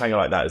yeah, cliffhanger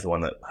like that is the one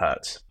that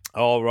hurts.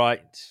 All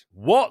right.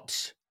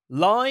 What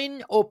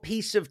line or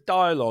piece of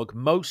dialogue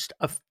most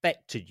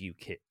affected you,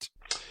 Kit?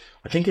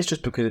 I think it's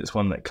just because it's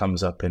one that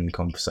comes up in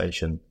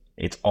conversation.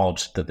 It's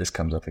odd that this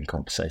comes up in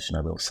conversation,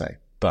 I will say.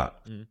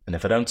 But, and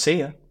if I don't see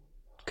you,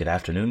 good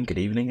afternoon, good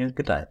evening, and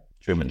good day.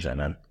 Truman Show,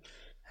 man.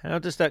 How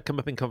does that come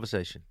up in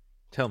conversation?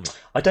 Tell me.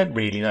 I don't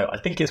really know. I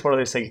think it's one of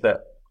those things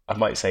that I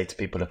might say to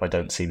people if I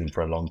don't see them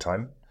for a long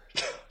time.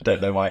 I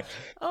don't know why.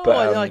 Oh, but,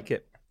 I like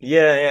it.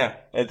 Yeah.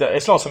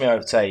 It's not something I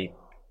would say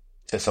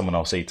to someone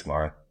I'll see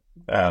tomorrow.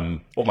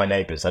 Or my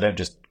neighbours. I don't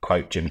just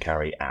quote Jim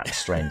Carrey at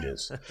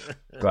strangers.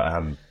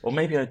 But or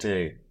maybe I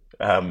do.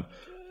 But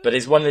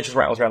it's one that just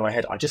rattles around my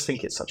head. I just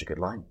think it's such a good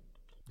line.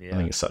 Yeah. I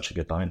think it's such a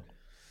good line.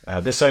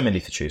 There's so many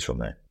to choose from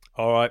there.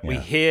 All right, we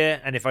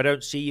hear, and if I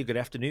don't see you, good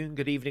afternoon,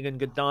 good evening, and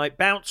good night.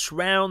 Bounce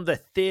round the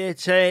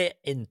theatre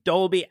in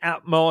Dolby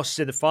Atmos.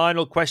 And the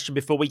final question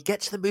before we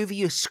get to the movie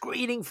you're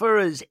screening for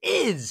us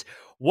is,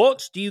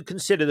 what do you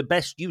consider the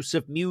best use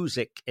of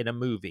music in a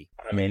movie?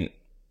 I mean,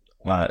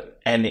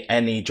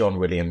 any John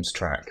Williams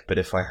track, but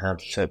if I had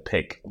to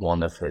pick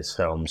one of his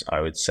films,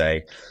 I would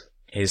say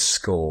his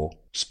score,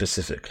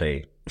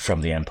 specifically from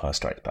The Empire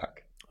Strikes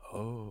Back.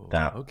 Oh,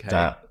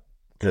 okay.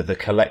 The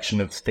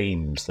collection of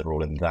themes that are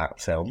all in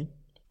that film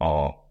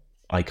are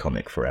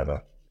iconic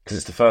forever. Because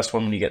it's the first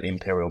one when you get the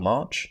Imperial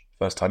March.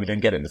 First time you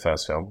don't get it in the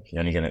first film. You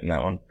only get it in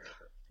that one.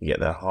 You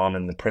get the Han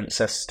and the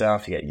Princess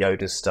stuff. You get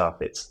Yoda's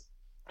stuff. It's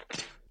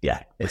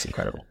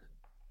incredible.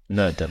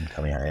 Nerddom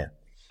coming out here.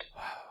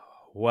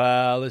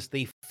 Well, as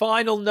the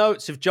final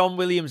notes of John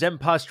Williams'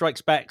 Empire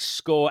Strikes Back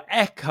score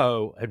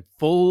echo and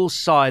fall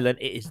silent,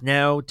 it is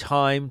now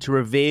time to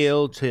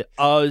reveal to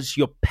us,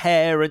 your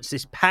parents,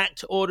 this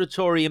packed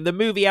auditorium, the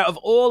movie out of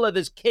all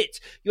others, Kit,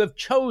 you have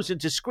chosen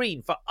to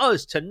screen for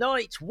us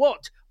tonight.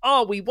 What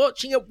are we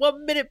watching at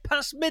 1 minute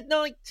past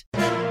midnight?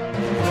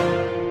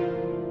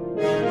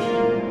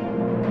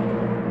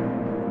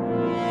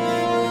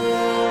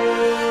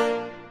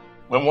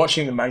 We're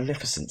watching The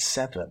Magnificent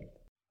Seven.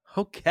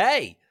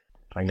 Okay.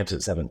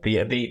 Magnificent Seven. The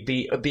OG.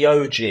 The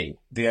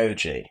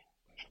OG.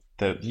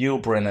 The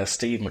Yul Brynner,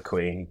 Steve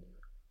McQueen.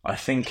 I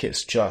think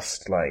it's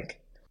just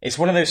like... It's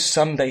one of those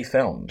Sunday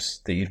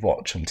films that you'd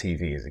watch on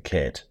TV as a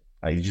kid.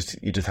 Like you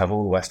just have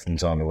all the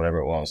Westerns on or whatever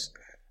it was.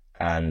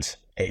 And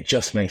it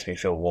just makes me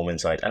feel warm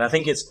inside. And I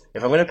think it's...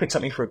 If I'm going to pick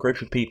something for a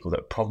group of people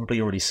that have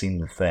probably already seen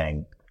the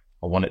thing,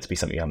 I want it to be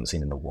something you haven't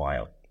seen in a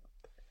while.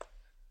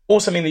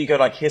 Or something that you go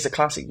like, here's a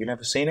classic, you've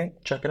never seen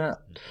it? Check it out.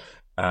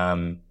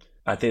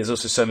 I think there's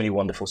also so many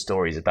wonderful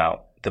stories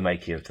about the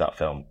making of that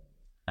film.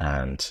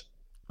 And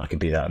I could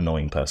be that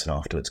annoying person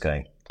afterwards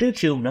going,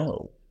 did you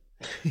know?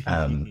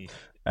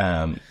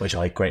 Which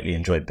I greatly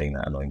enjoyed being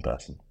that annoying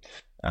person.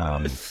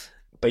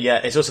 But yeah,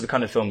 it's also the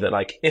kind of film that,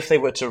 like, if they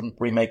were to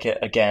remake it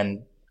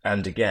again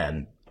and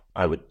again,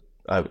 I would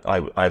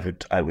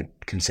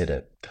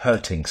consider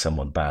hurting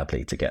someone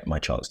badly to get my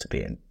chance to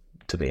be in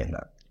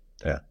that.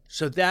 Yeah.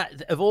 So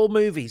that, of all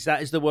movies,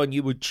 that is the one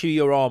you would chew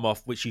your arm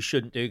off, which you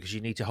shouldn't do because you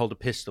need to hold a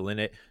pistol in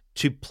it,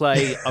 to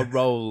play a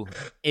role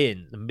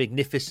in The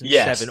Magnificent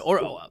Seven.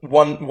 Or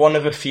one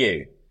of a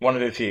few.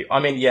 I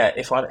mean, yeah,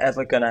 if I'm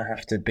ever gonna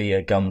have to be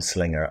a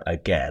gunslinger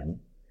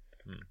again,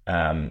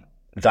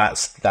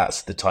 that's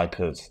the type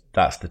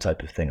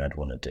of thing I'd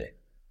want to do.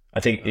 I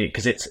think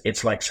because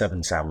it's like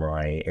Seven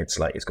Samurai. It's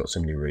like it's got so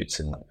many roots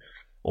in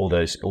all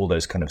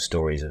those kind of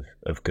stories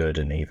of good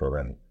and evil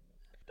and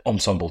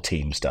ensemble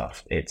team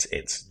stuff. It's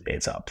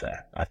up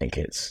there. I think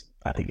it's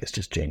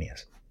just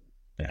genius.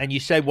 And you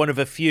say one of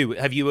a few.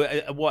 Have you?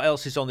 What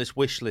else is on this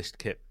wish list,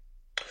 Kit?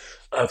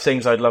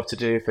 Things I'd love to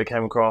do if it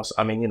came across.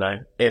 I mean,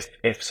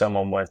 if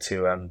someone were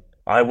to,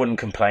 I wouldn't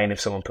complain if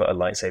someone put a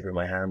lightsaber in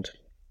my hand.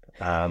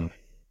 I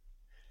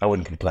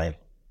wouldn't complain.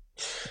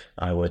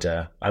 I would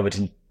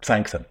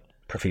thank them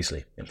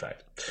profusely. In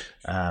fact,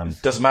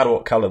 doesn't matter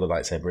what color the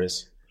lightsaber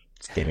is.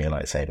 Just give me a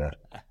lightsaber,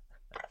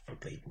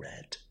 preferably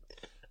red.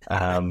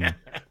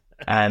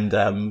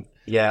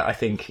 Yeah, I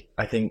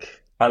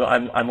think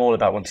I'm all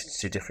about wanting to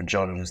do different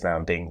genres now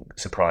and being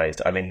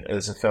surprised. I mean,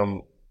 there's a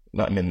film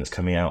that's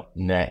coming out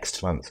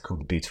next month called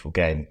The Beautiful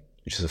Game,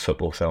 which is a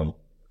football film.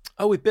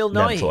 Oh, with Bill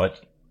Nighy.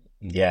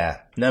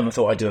 Never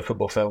thought I'd do a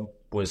football film.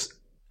 Was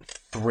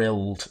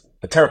thrilled,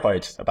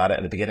 terrified about it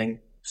at the beginning.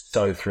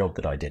 So thrilled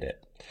that I did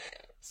it.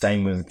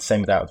 Same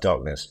with Out of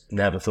Darkness.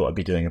 Never thought I'd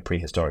be doing a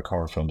prehistoric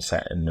horror film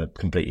set in a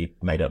completely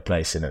made up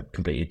place in a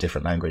completely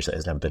different language that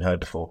has never been heard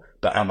before.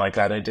 But am I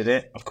glad I did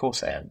it? Of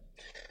course I am.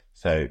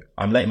 So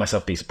I'm letting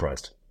myself be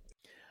surprised.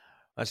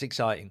 That's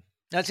exciting.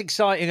 That's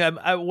exciting.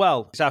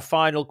 Well, it's our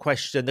final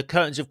question. The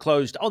curtains have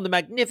closed on The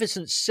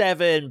Magnificent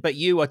Seven, but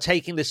you are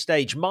taking the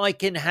stage,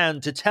 mic in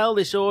hand, to tell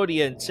this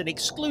audience an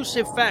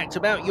exclusive fact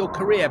about your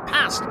career,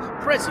 past,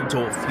 present,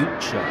 or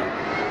future.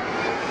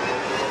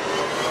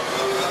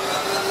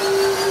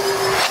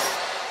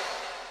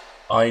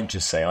 I'd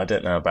just say I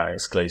don't know about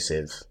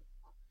exclusive.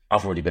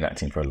 I've already been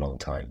acting for a long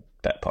time,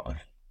 better part of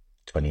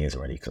 20 years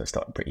already, because I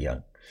started pretty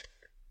young.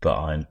 But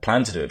I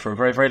plan to do it for a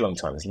very, very long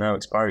time. There's no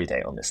expiry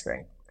date on this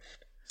thing.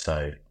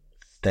 So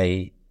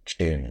stay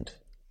tuned.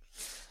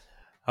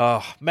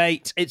 Oh,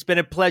 mate, it's been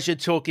a pleasure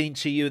talking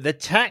to you. The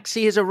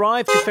taxi has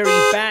arrived to ferry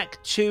you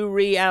back to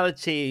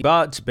reality.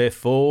 But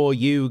before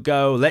you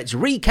go, let's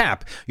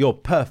recap your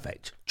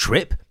perfect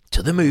trip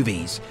to the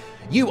movies.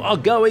 You are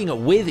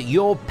going with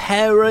your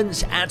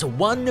parents at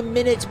 1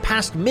 minute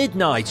past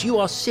midnight. You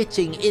are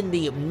sitting in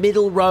the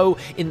middle row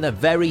in the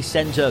very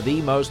centre,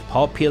 the most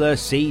popular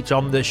seat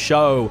on the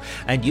show.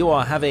 And you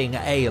are having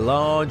a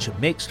large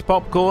mixed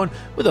popcorn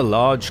with a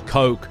large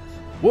Coke.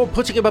 We're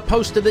putting up a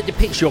poster that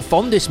depicts your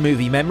fondest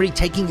movie memory,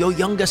 taking your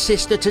younger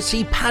sister to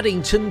see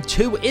Paddington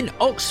 2 in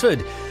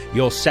Oxford.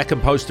 Your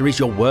second poster is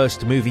your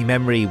worst movie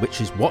memory, which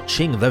is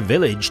watching The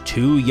Village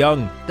too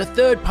young. The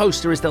third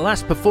poster is the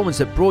last performance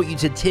that brought you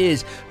to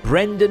tears,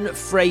 Brendan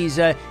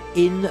Fraser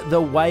in The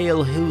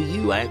Whale, who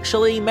you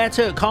actually met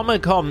at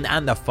Comic-Con.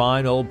 And the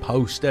final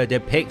poster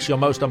depicts your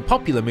most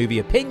unpopular movie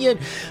opinion,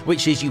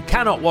 which is you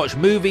cannot watch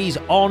movies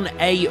on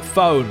a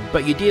phone,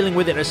 but you're dealing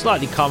with it in a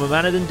slightly calmer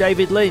manner than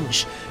David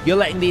Lynch. You're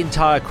letting the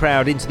entire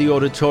crowd into the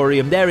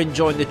auditorium. They're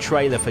enjoying the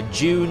trailer for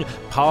Dune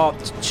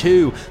Part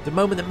 2. The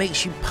moment that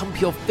makes you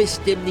pump your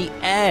fist in the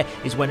air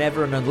is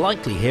whenever an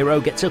unlikely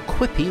hero gets a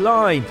quippy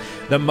line.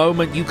 The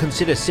moment you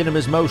consider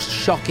cinema's most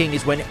shocking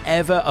is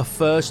whenever a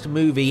first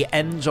movie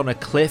ends on a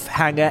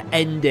cliffhanger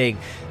ending.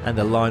 And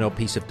the line or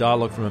piece of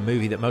dialogue from a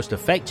movie that most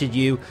affected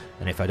you.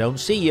 And if I don't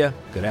see you,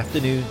 good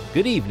afternoon,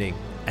 good evening,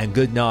 and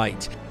good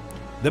night.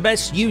 The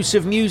best use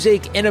of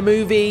music in a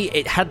movie,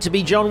 it had to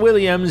be John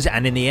Williams,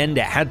 and in the end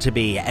it had to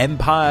be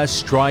Empire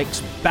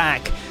Strikes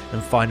Back.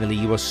 And finally,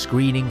 you are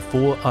screening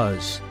for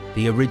us,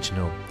 the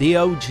original, the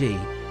OG,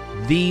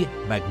 the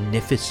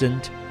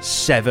Magnificent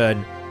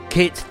Seven.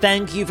 Kit,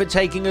 thank you for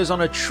taking us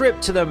on a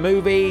trip to the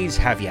movies.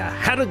 Have you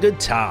had a good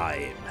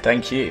time?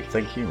 Thank you,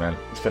 man.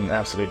 It's been an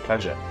absolute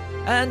pleasure.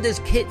 And as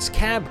Kit's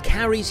cab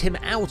carries him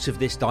out of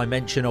this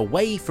dimension,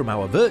 away from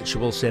our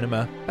virtual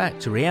cinema, back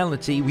to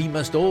reality, we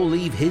must all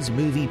leave his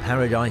movie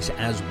paradise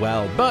as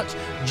well. But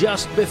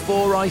just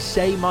before I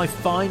say my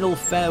final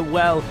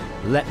farewell,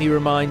 let me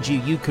remind you,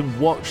 you can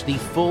watch the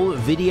full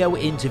video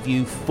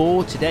interview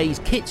for today's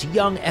Kit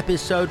Young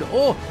episode,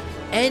 or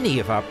any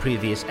of our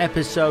previous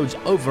episodes,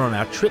 over on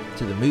our Trip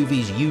to the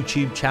Movies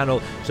YouTube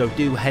channel. So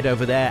do head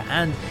over there,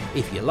 and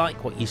if you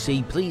like what you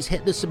see, please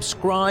hit the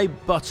subscribe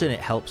button. It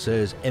helps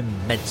us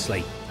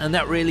immensely. And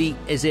that really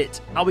is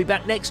it. I'll be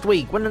back next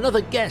week when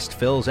another guest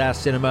fills our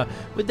cinema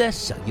with their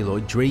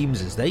celluloid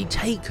dreams as they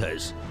take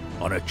us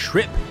on a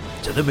trip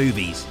to the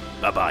movies.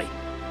 Bye-bye.